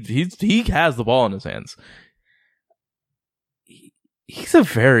he has the ball in his hands. He's a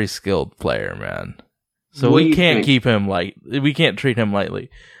very skilled player, man. So we can't keep him we can't treat him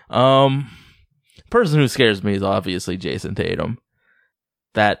lightly. person who scares me is obviously Jason Tatum.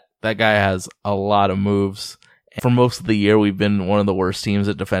 That guy has a lot of moves. For most of the year, we've been one of the worst teams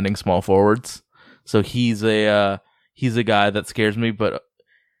at defending small forwards. So he's a guy that scares me. But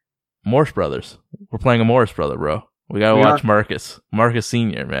Morris brothers, we're playing a Morris brother, bro. We gotta watch Marcus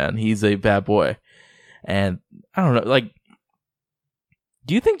Senior, man. He's a bad boy, and I don't know. Like,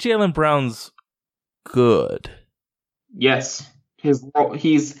 do you think Jaylen Brown's good? Yes, his role.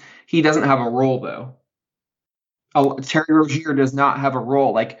 He doesn't have a role though. Oh, Terry Rozier does not have a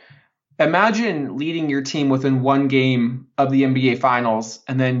role. Like, imagine leading your team within one game of the NBA Finals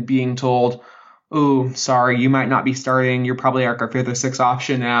and then being told, "Oh, sorry, you might not be starting. You're probably our 5th or 6th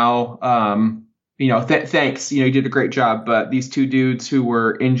option now. Thanks. You did a great job, but these 2 dudes who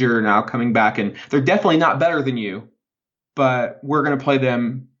were injured are now coming back, and they're definitely not better than you. But we're gonna play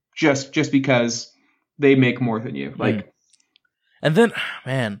them just because they make more than you." Like, and then,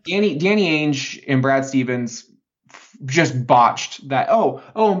 man, Danny Ainge and Brad Stevens just botched that. Oh,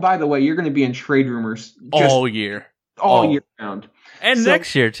 and by the way, you're going to be in trade rumors all year round, and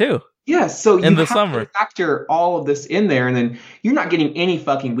next year too. Yes, so in the summer, factor all of this in there, and then you're not getting any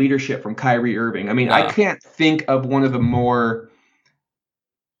fucking leadership from Kyrie Irving. I mean, no. I can't think of one of the more.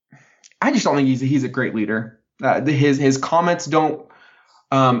 I just don't think he's a great leader. His comments don't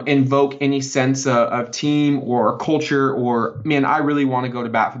invoke any sense of team or culture. Or, man, I really want to go to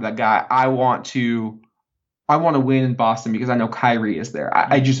bat for that guy. I want to win in Boston because I know Kyrie is there.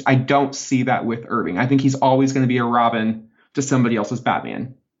 I don't see that with Irving. I think he's always going to be a Robin to somebody else's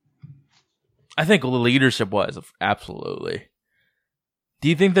Batman. I think leadership-wise, absolutely. Do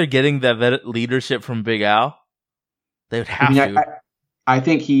you think they're getting that leadership from Big Al? They would have to. I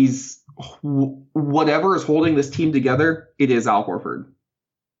think he's whatever is holding this team together. It is Al Horford.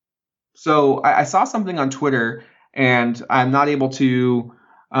 So I saw something on Twitter, and I'm not able to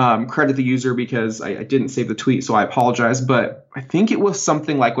credit the user because I didn't save the tweet, so I apologize. But I think it was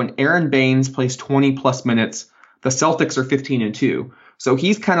something like when Aaron Baines plays 20 plus minutes, the Celtics are 15-2. So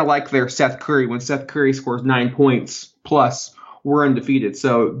he's kind of like their Seth Curry. When Seth Curry scores 9 points plus, we're undefeated.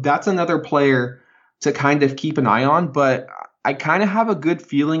 So that's another player to kind of keep an eye on. But I kind of have a good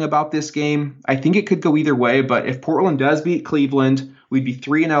feeling about this game. I think it could go either way. But if Portland does beat Cleveland, we'd be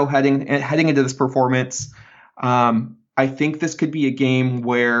 3-0 heading into this performance. I think this could be a game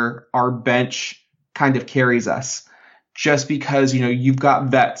where our bench kind of carries us, just because you've got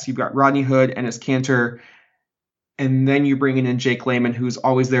vets, you've got Rodney Hood and his Cantor. And then you're bringing in Jake Layman, who's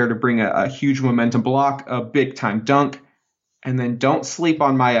always there to bring a huge momentum block, a big-time dunk. And then don't sleep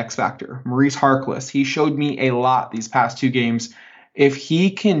on my X Factor, Maurice Harkless. He showed me a lot these past 2 games. If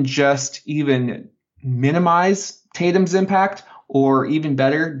he can just even minimize Tatum's impact, or even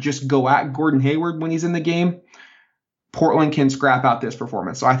better, just go at Gordon Hayward when he's in the game, Portland can scrap out this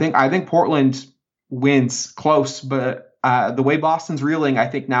performance. So I think Portland wins close, but the way Boston's reeling, I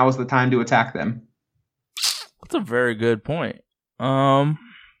think now is the time to attack them. That's a very good point.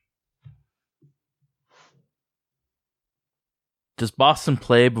 Does Boston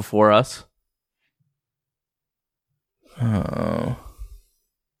play before us? Oh.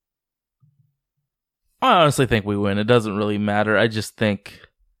 I honestly think we win. It doesn't really matter. I just think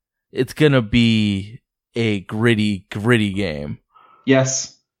it's going to be a gritty game.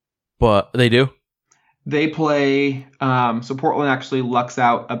 Yes. But they do? They play, so Portland actually lucks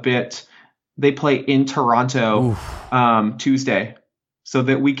out a bit. They play in Toronto Tuesday, so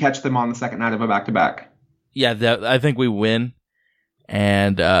that we catch them on the second night of a back-to-back. Yeah, I think we win.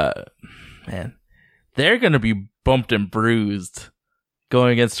 And, man, they're going to be bumped and bruised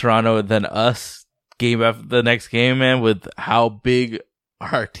going against Toronto, and then us game after the next game, man, with how big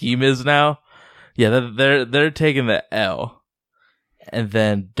our team is now. Yeah, they're taking the L. And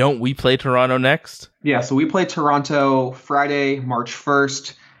then don't we play Toronto next? Yeah, so we play Toronto Friday, March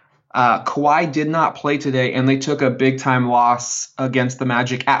 1st. Kawhi did not play today, and they took a big-time loss against the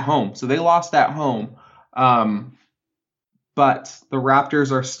Magic at home. So they lost at home. But the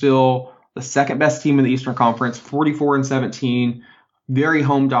Raptors are still the second-best team in the Eastern Conference, 44-17, very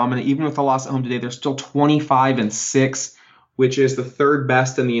home dominant. Even with the loss at home today, they're still 25-6, which is the third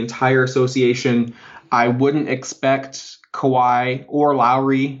best in the entire association. I wouldn't expect Kawhi or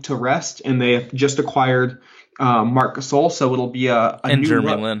Lowry to rest, and they have just acquired Marc Gasol, so it'll be a and new Jeremy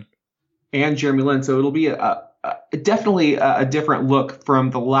look. Lin. And Jeremy Lin, so it'll be definitely a different look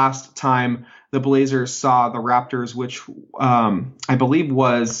from the last time the Blazers saw the Raptors, which I believe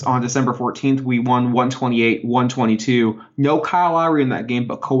was on December 14th. We won 128-122. No Kyle Lowry in that game,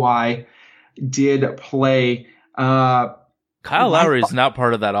 but Kawhi did play. Kyle Lowry is not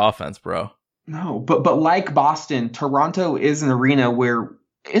part of that offense, bro. No, but like Boston, Toronto is an arena where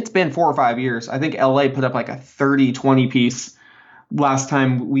it's been 4 or 5 years. I think LA put up like a 30-20 piece last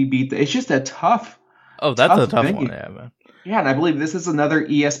time we beat it's just a tough. Oh, that's a tough venue. one, yeah, man. Yeah, and I believe this is another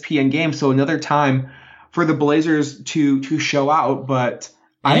ESPN game, so another time for the Blazers to show out. But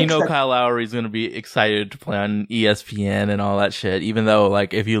And Kyle Lowry's going to be excited to play on ESPN and all that shit, even though,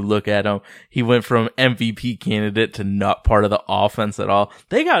 like, if you look at him, he went from MVP candidate to not part of the offense at all.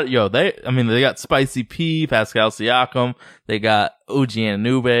 They got, they got Spicy P, Pascal Siakam, they got OG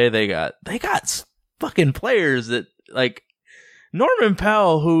Anunoby, they got fucking players that, like, Norman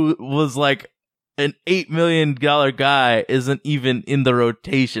Powell, who was like an $8 million guy, isn't even in the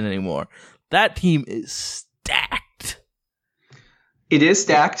rotation anymore. That team is stacked. It is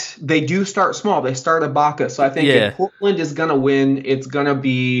stacked. They do start small. They start Ibaka. So I think if Portland is going to win, it's going to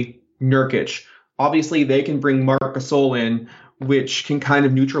be Nurkic. Obviously, they can bring Marc Gasol in, which can kind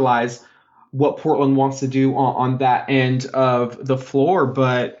of neutralize what Portland wants to do on that end of the floor.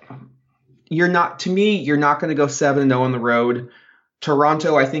 But you're not going to go 7-0 on the road.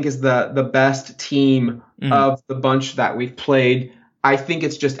 Toronto, I think, is the best team of the bunch that we've played. I think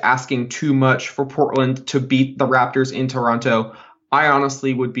it's just asking too much for Portland to beat the Raptors in Toronto. I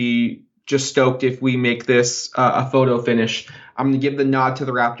honestly would be just stoked if we make this a photo finish. I'm going to give the nod to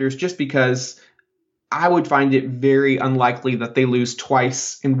the Raptors just because I would find it very unlikely that they lose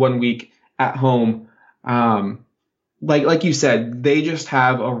twice in 1 week at home. Like you said, they just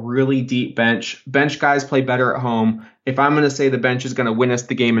have a really deep bench. Bench guys play better at home. If I'm going to say the bench is going to win us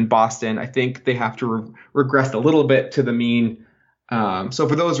the game in Boston, I think they have to regress a little bit to the mean. So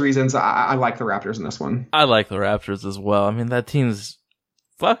for those reasons, I like the Raptors in this one. I like the Raptors as well. I mean, that team's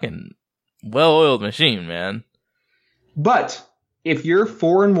fucking well-oiled machine, man. But if you're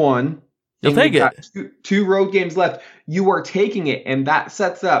 4-1, you'll take it. Two road games left, you are taking it, and that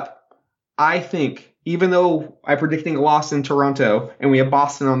sets up, I think, even though I'm predicting a loss in Toronto and we have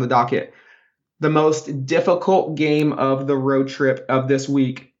Boston on the docket, the most difficult game of the road trip of this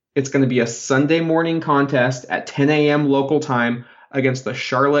week. It's going to be a Sunday morning contest at 10 a.m. local time against the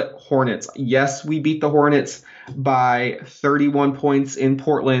Charlotte Hornets. Yes, we beat the Hornets by 31 points in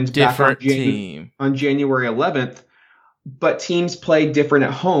Portland different team on January 11th, but teams play different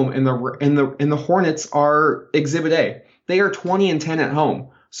at home, and the Hornets are Exhibit A. They are 20-10 at home.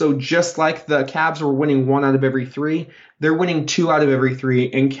 So just like the Cavs were winning 1 out of every 3, they're winning 2 out of every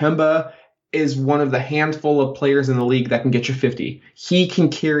 3, and Kemba is one of the handful of players in the league that can get you 50. He can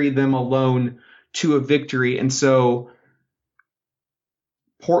carry them alone to a victory. And so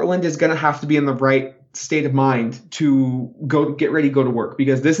Portland is going to have to be in the right state of mind to get ready to go to work,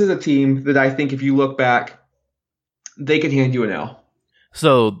 because this is a team that I think if you look back, they could hand you an L.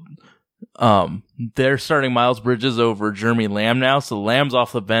 So they're starting Miles Bridges over Jeremy Lamb now. So Lamb's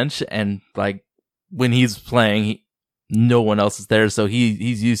off the bench, and like when he's playing, no one else is there, so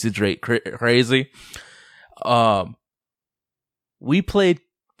he's usage rate crazy. We played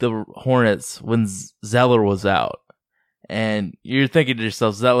the Hornets when Zeller was out, and you're thinking to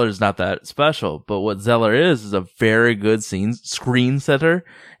yourself, Zeller's not that special, but what Zeller is a very good screen setter,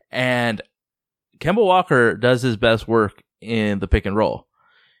 and Kemba Walker does his best work in the pick and roll.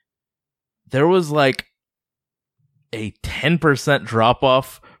 There was like a 10% drop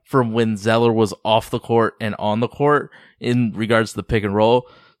off from when Zeller was off the court and on the court in regards to the pick and roll.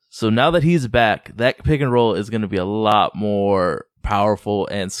 So now that he's back, that pick and roll is going to be a lot more powerful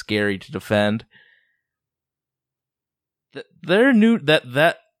and scary to defend. They're new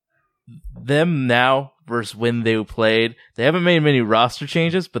them now versus when they played. They haven't made many roster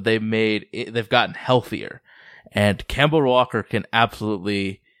changes, but they've gotten healthier, and Kemba Walker can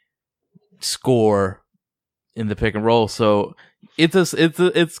absolutely score in the pick and roll. So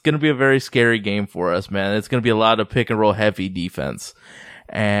it's going to be a very scary game for us, man. It's going to be a lot of pick and roll heavy defense,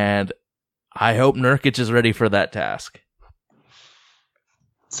 and I hope Nurkic is ready for that task.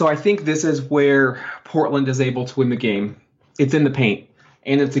 So I think this is where Portland is able to win the game. It's in the paint,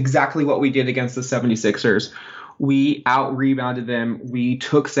 and it's exactly what we did against the 76ers. We out-rebounded them. We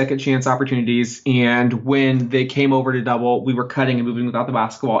took second-chance opportunities, and when they came over to double, we were cutting and moving without the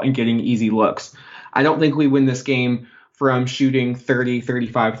basketball and getting easy looks. I don't think we win this game from shooting 30,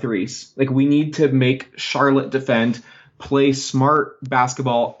 35 threes. Like, we need to make Charlotte defend, play smart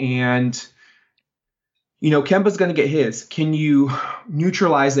basketball, and Kemba's going to get his. Can you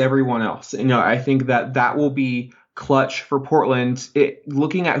neutralize everyone else? I think that will be clutch for Portland.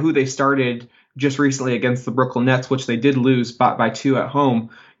 Looking at who they started just recently against the Brooklyn Nets, which they did lose by 2 at home,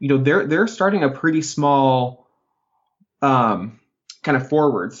 they're starting a pretty small kind of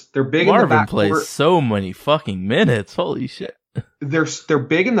forwards. They're big in the backcourt. Marvin plays so many fucking minutes. Holy shit. They're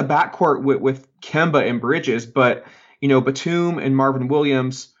big in the backcourt with Kemba and Bridges, but Batum and Marvin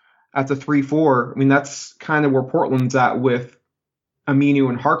Williams at the 3-4. I mean, that's kind of where Portland's at with Aminu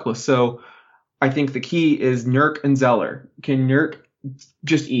and Harkless. So I think the key is Nurk and Zeller. Can Nurk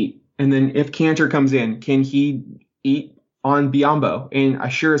just eat? And then if Cantor comes in, can he eat on Biyombo? And I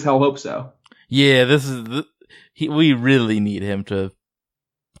sure as hell hope so. Yeah, we really need him to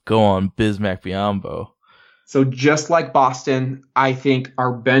go on Bismack Biyombo. So just like Boston, I think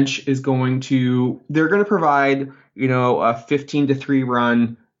our bench is they're going to provide, a 15-3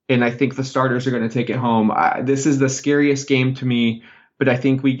 run, and I think the starters are going to take it home. This is the scariest game to me, but I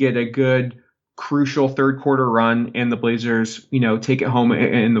think we get a good, crucial third quarter run, and the Blazers, take it home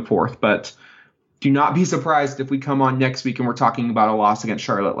in the fourth. But do not be surprised if we come on next week and we're talking about a loss against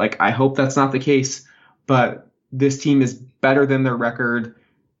Charlotte. Like, I hope that's not the case, but this team is better than their record,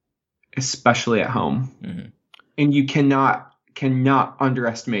 especially at home. Mm-hmm. And you cannot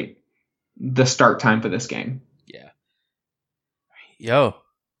underestimate the start time for this game. Yeah. Yo,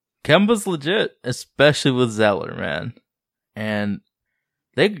 Kemba's legit, especially with Zeller, man. And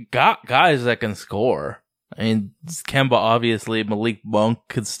they got guys that can score. I mean, Kemba, obviously, Malik Monk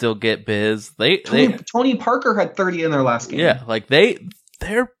could still get biz. Tony Parker had 30 in their last game. Yeah, like they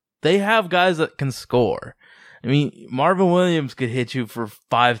have guys that can score. I mean, Marvin Williams could hit you for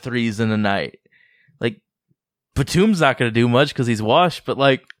 5 threes in a night. Like, Batum's not going to do much because he's washed, but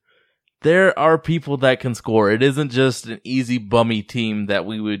like, there are people that can score. It isn't just an easy bummy team that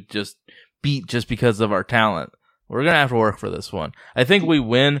we would just beat just because of our talent. We're going to have to work for this one. I think we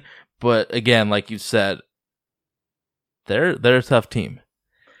win, but again, like you said, they're a tough team.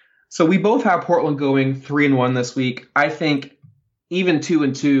 So we both have Portland going 3-1 this week. I think even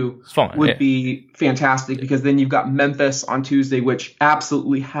 2-2 would be fantastic, because then you've got Memphis on Tuesday, which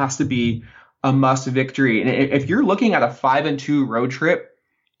absolutely has to be a must victory. And if you're looking at a 5-2 road trip,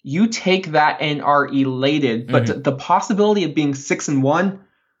 you take that and are elated. But the possibility of being 6-1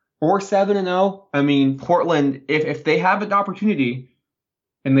 or 7-0, I mean, Portland, if they have an opportunity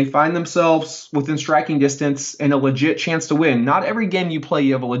and they find themselves within striking distance and a legit chance to win, not every game you play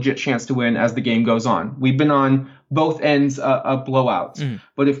you have a legit chance to win as the game goes on. We've been on both ends of blowouts.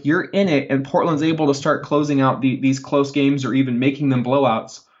 But if you're in it and Portland's able to start closing out these close games or even making them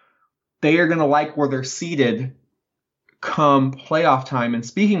blowouts, they are going to like where they're seated come playoff time. And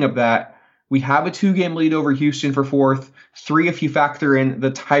speaking of that, we have a 2-game lead over Houston for 4th, 3 if you factor in the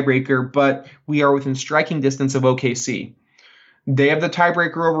tiebreaker, but we are within striking distance of OKC. They have the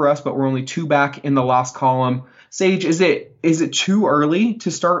tiebreaker over us, but we're only 2 back in the loss column. Sage, is it too early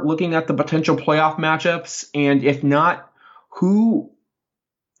to start looking at the potential playoff matchups? And if not, who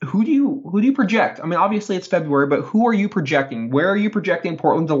do you project? I mean, obviously it's February, but who are you projecting? Where are you projecting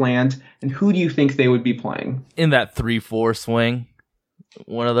Portland to land, and who do you think they would be playing? In that 3-4 swing,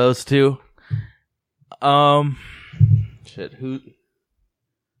 one of those two.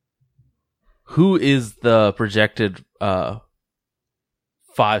 Who is the projected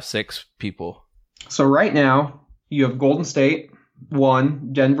 5-6 people? So right now you have Golden State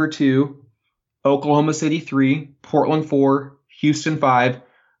 1, Denver 2, Oklahoma City 3, Portland 4, Houston 5,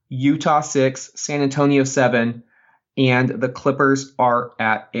 Utah 6, San Antonio 7, and the Clippers are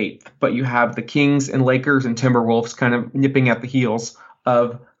at 8th. But you have the Kings and Lakers and Timberwolves kind of nipping at the heels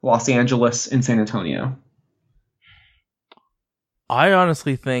of Los Angeles and San Antonio. I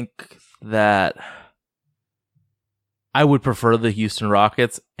honestly think that I would prefer the Houston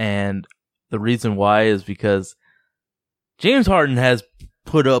Rockets, and the reason why is because James Harden has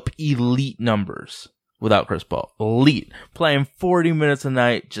put up elite numbers without Chris Paul. Elite. Playing 40 minutes a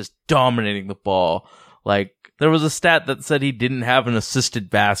night, just dominating the ball. Like, there was a stat that said he didn't have an assisted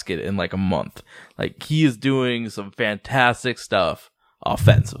basket in like a month. Like, he is doing some fantastic stuff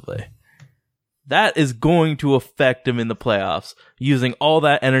offensively. That is going to affect him in the playoffs, using all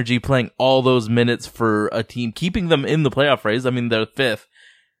that energy, playing all those minutes for a team, keeping them in the playoff race. I mean, they're 5th.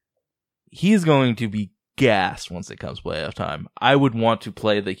 He's going to be gassed once it comes playoff time. I would want to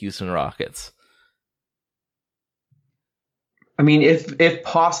play the Houston Rockets. I mean, if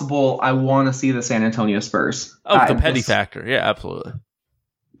possible, I want to see the San Antonio Spurs. Oh, the petty factor. Yeah, absolutely.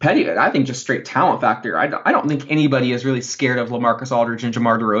 Petty, I think just straight talent factor. I don't think anybody is really scared of LaMarcus Aldridge and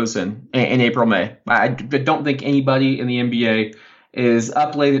DeMar DeRozan in April, May. I don't think anybody in the NBA is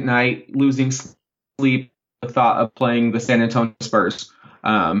up late at night losing sleep the thought of playing the San Antonio Spurs.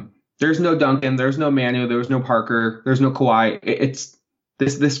 There's no Duncan, there's no Manu, there's no Parker, there's no Kawhi. It's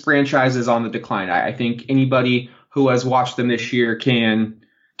this franchise is on the decline. I think anybody who has watched them this year can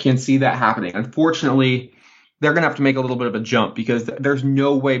see that happening. Unfortunately, they're going to have to make a little bit of a jump because there's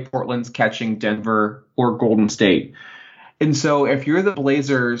no way Portland's catching Denver or Golden State. And so if you're the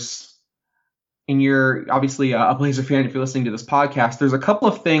Blazers and you're obviously a Blazer fan if you're listening to this podcast, there's a couple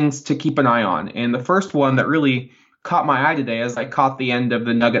of things to keep an eye on. And the first one that really caught my eye today as I caught the end of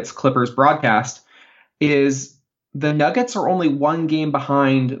the Nuggets-Clippers broadcast is the Nuggets are only one game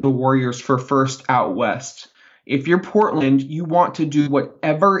behind the Warriors for first out west. If you're Portland, you want to do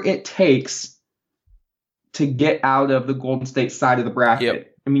whatever it takes to get out of the Golden State side of the bracket.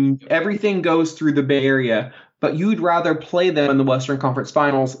 Yep. I mean, everything goes through the Bay Area, but you'd rather play them in the Western Conference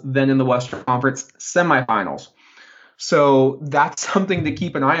Finals than in the Western Conference semifinals. So that's something to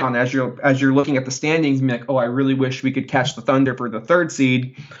keep an eye on as you're looking at the standings and be like, oh, I really wish we could catch the Thunder for the third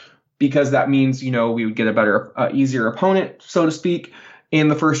seed, because that means, we would get a better, easier opponent, so to speak, in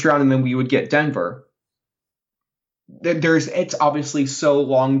the first round, and then we would get Denver. It's obviously so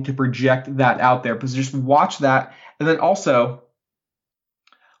long to project that out there, but just watch that, and then also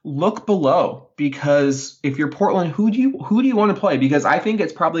look below, because if you're Portland, who do you want to play? Because I think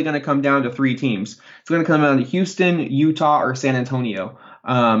it's probably going to come down to three teams. It's going to come down to Houston, Utah, or San Antonio.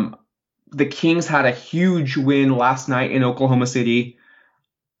 The Kings had a huge win last night in Oklahoma City.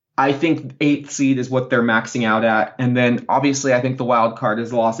 I think 8th seed is what they're maxing out at. And then obviously I think the wild card is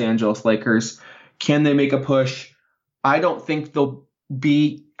the Los Angeles Lakers. Can they make a push? I don't think they'll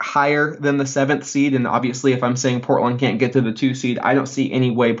be higher than the 7th seed. And obviously if I'm saying Portland can't get to the 2 seed, I don't see any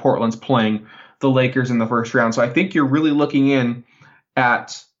way Portland's playing the Lakers in the first round. So I think you're really looking in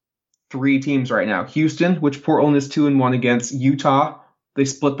at 3 teams right now. Houston, which Portland is 2-1 against. Utah, they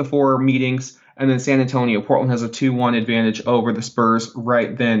split the 4 meetings. And then San Antonio, Portland has a 2-1 advantage over the Spurs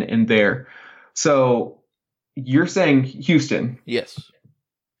right then and there. So you're saying Houston. Yes.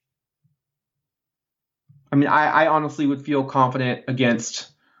 I mean, I honestly would feel confident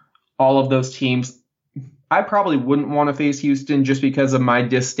against all of those teams. I probably wouldn't want to face Houston just because of my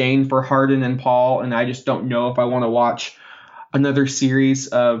disdain for Harden and Paul, and I just don't know if I want to watch another series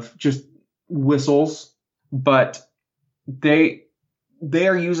of just whistles. But they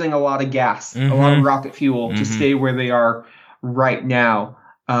are using a lot of gas, a lot of rocket fuel to stay where they are right now.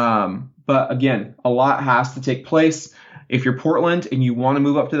 But again, a lot has to take place. If you're Portland and you want to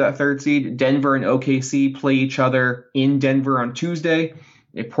move up to that 3rd seed, Denver and OKC play each other in Denver on Tuesday.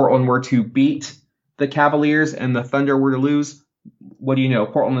 If Portland were to beat the Cavaliers and the Thunder were to lose, what do you know?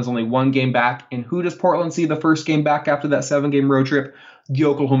 Portland is only 1 game back. And who does Portland see the first game back after that 7-game road trip? The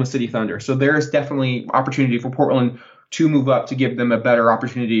Oklahoma City Thunder. So there is definitely opportunity for Portland to move up to give them a better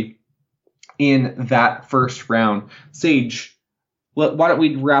opportunity in that first round. Sage, why don't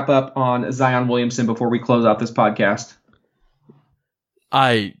we wrap up on Zion Williamson before we close out this podcast?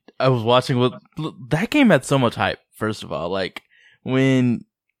 I was watching that game had so much hype. First of all, like when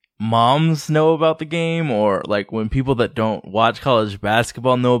moms know about the game, or like when people that don't watch college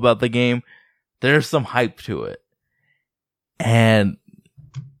basketball know about the game, there's some hype to it. And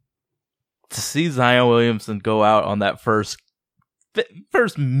to see Zion Williamson go out on that first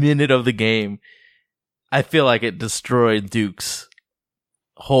minute of the game, I feel like it destroyed Duke's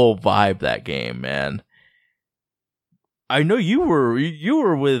whole vibe that game, man. I know you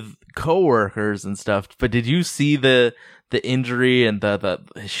were with coworkers and stuff, but did you see the injury and the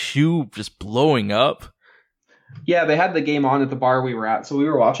shoe just blowing up? Yeah, they had the game on at the bar we were at, so we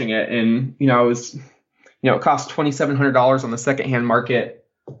were watching it, and it cost $2,700 on the second market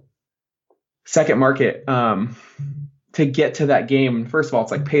to get to that game. First of all,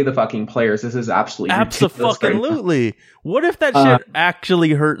 it's like, pay the fucking players. This is absolutely ridiculous. Absolutely. What if that shit actually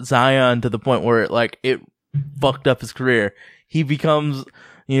hurt Zion to the point where it fucked up his career? He becomes,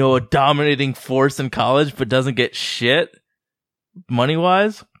 a dominating force in college, but doesn't get shit money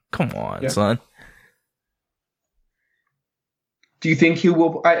wise. Come on, son. Do you think he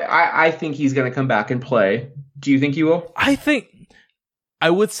will? I think he's going to come back and play. Do you think he will? I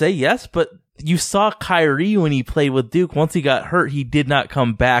would say yes, but you saw Kyrie when he played with Duke. Once he got hurt, he did not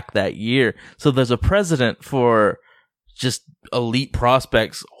come back that year. So there's a precedent for just elite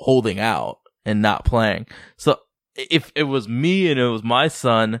prospects holding out and not playing. So if it was me and it was my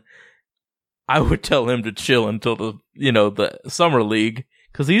son, I would tell him to chill until the summer league,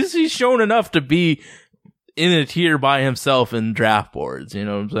 because he's shown enough to be in a tier by himself in draft boards. You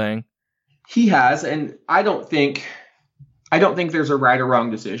know what I'm saying? He has, and I don't think there's a right or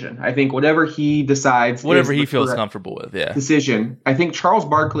wrong decision. I think whatever he decides, whatever he feels comfortable with, decision. I think Charles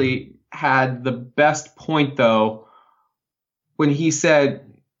Barkley had the best point though when he said,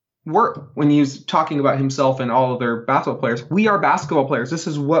 when he was talking about himself and all other basketball players, we are basketball players. This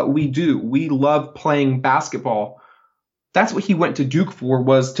is what we do. We love playing basketball. That's what he went to Duke for,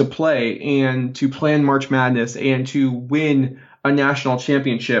 was to play and to play in March Madness and to win a national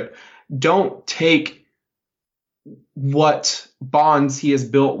championship. Don't take what bonds he has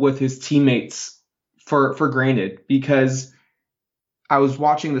built with his teammates for granted, because I was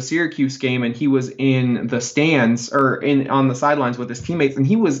watching the Syracuse game and he was in the stands or on the sidelines with his teammates, and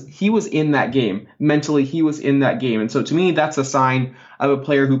he was in that game. Mentally, he was in that game. And so to me, that's a sign of a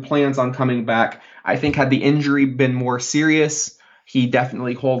player who plans on coming back. I think had the injury been more serious, he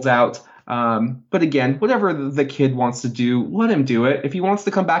definitely holds out. But again, whatever the kid wants to do, let him do it. If he wants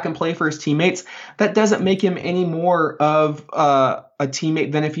to come back and play for his teammates, that doesn't make him any more of a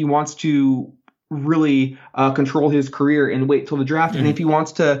teammate than if he wants to really control his career and wait till the draft. And if he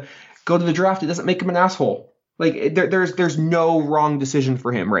wants to go to the draft, it doesn't make him an asshole. Like there's no wrong decision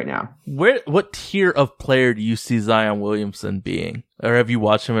for him right now. What tier of player do you see Zion Williamson being? Or have you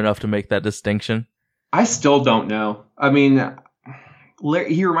watched him enough to make that distinction? I still don't know. I mean,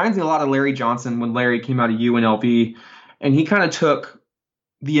 he reminds me a lot of Larry Johnson when Larry came out of UNLV, and he kind of took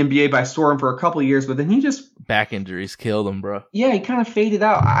the NBA by storm for a couple of years, but then he just... Back injuries killed him, bro. Yeah, he kind of faded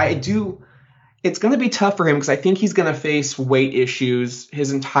out. It's going to be tough for him because I think he's going to face weight issues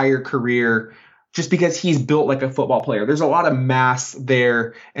his entire career just because he's built like a football player. There's a lot of mass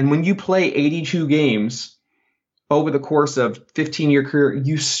there. And when you play 82 games over the course of 15-year career,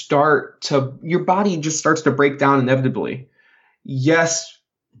 your body just starts to break down inevitably. Yes,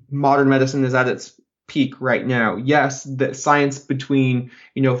 modern medicine is at its peak right now. Yes, the science between,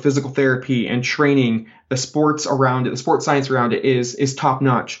 physical therapy and training, the sports around it, the sports science around it is top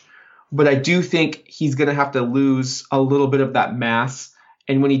notch. But I do think he's going to have to lose a little bit of that mass.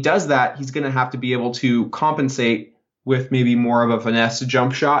 And when he does that, he's going to have to be able to compensate with maybe more of a finesse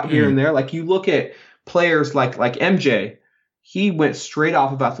jump shot here and there. Like you look at players like MJ, he went straight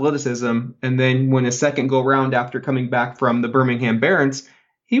off of athleticism. And then when his second go round after coming back from the Birmingham Barons,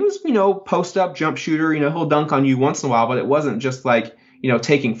 he was, post up jump shooter, he'll dunk on you once in a while, but it wasn't just like,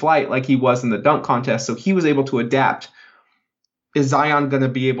 taking flight like he was in the dunk contest. So he was able to adapt. Is Zion going to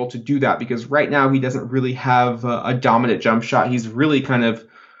be able to do that? Because right now he doesn't really have a dominant jump shot. He's really kind of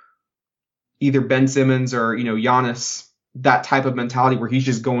either Ben Simmons or, Giannis, that type of mentality where he's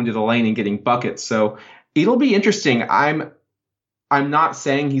just going to the lane and getting buckets. So it'll be interesting. I'm not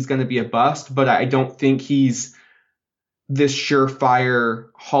saying he's going to be a bust, but I don't think he's this surefire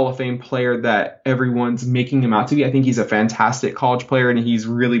Hall of Fame player that everyone's making him out to be. I think he's a fantastic college player, and he's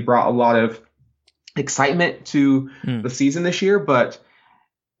really brought a lot of excitement to the season this year. But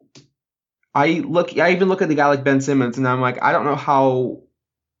I even look at the guy like Ben Simmons, and I'm like, I don't know how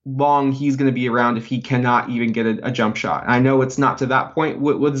long he's going to be around if he cannot even get a jump shot. I know it's not to that point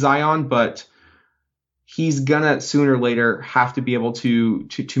with Zion, but he's gonna sooner or later have to be able to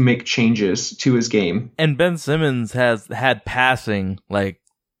make changes to his game. And Ben Simmons has had passing, like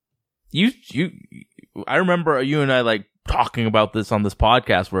I remember you and I like talking about this on this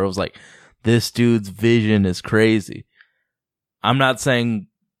podcast where it was like, this dude's vision is crazy. I'm not saying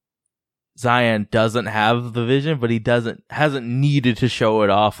Zion doesn't have the vision, but he hasn't needed to show it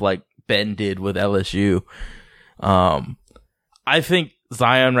off like Ben did with LSU. I think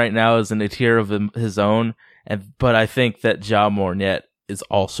Zion right now is in a tier of his own, but I think that Ja Morant is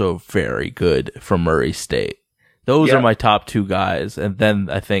also very good from Murray State. Those are my top two guys, and then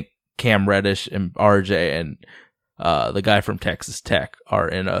I think Cam Reddish and RJ and the guy from Texas Tech are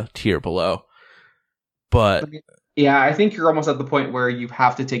in a tier below. But yeah, I think you're almost at the point where you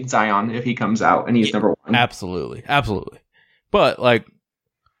have to take Zion if he comes out and he's number one. Absolutely. But like,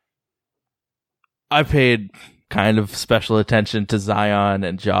 I paid kind of special attention to Zion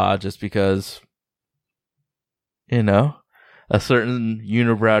and Ja just because, a certain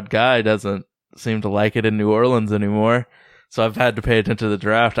unibrowed guy doesn't seem to like it in New Orleans anymore. So I've had to pay attention to the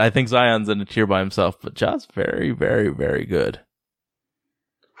draft. I think Zion's in a tier by himself, but Ja's very, very, very good.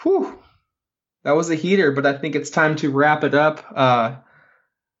 Whew. That was a heater, but I think it's time to wrap it up.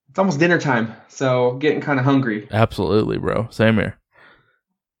 It's almost dinner time, so getting kind of hungry. Absolutely, bro. Same here.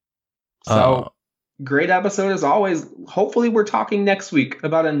 So, great episode as always. Hopefully we're talking next week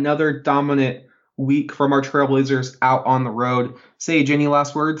about another dominant week from our Trailblazers out on the road. Sage, any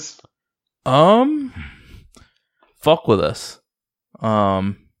last words? Fuck with us.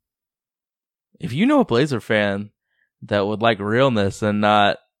 If you know a Blazer fan that would like realness and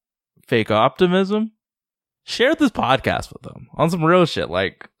not fake optimism, share this podcast with them on some real shit.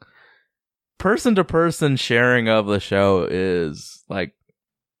 Like, person to person sharing of the show is like,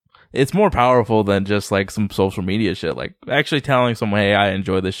 it's more powerful than just like some social media shit. Like actually telling someone, hey, I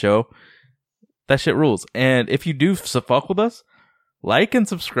enjoy this show. That shit rules. And if you do fuck with us, like and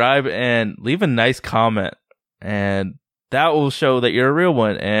subscribe and leave a nice comment. And that will show that you're a real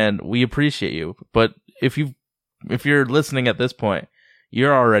one and we appreciate you. But if you're listening at this point,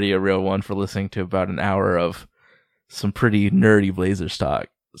 you're already a real one for listening to about an hour of some pretty nerdy Blazers talk.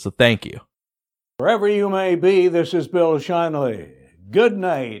 So thank you. Wherever you may be, this is Bill Shinley. Good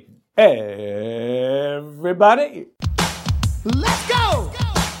night, everybody. Let's go!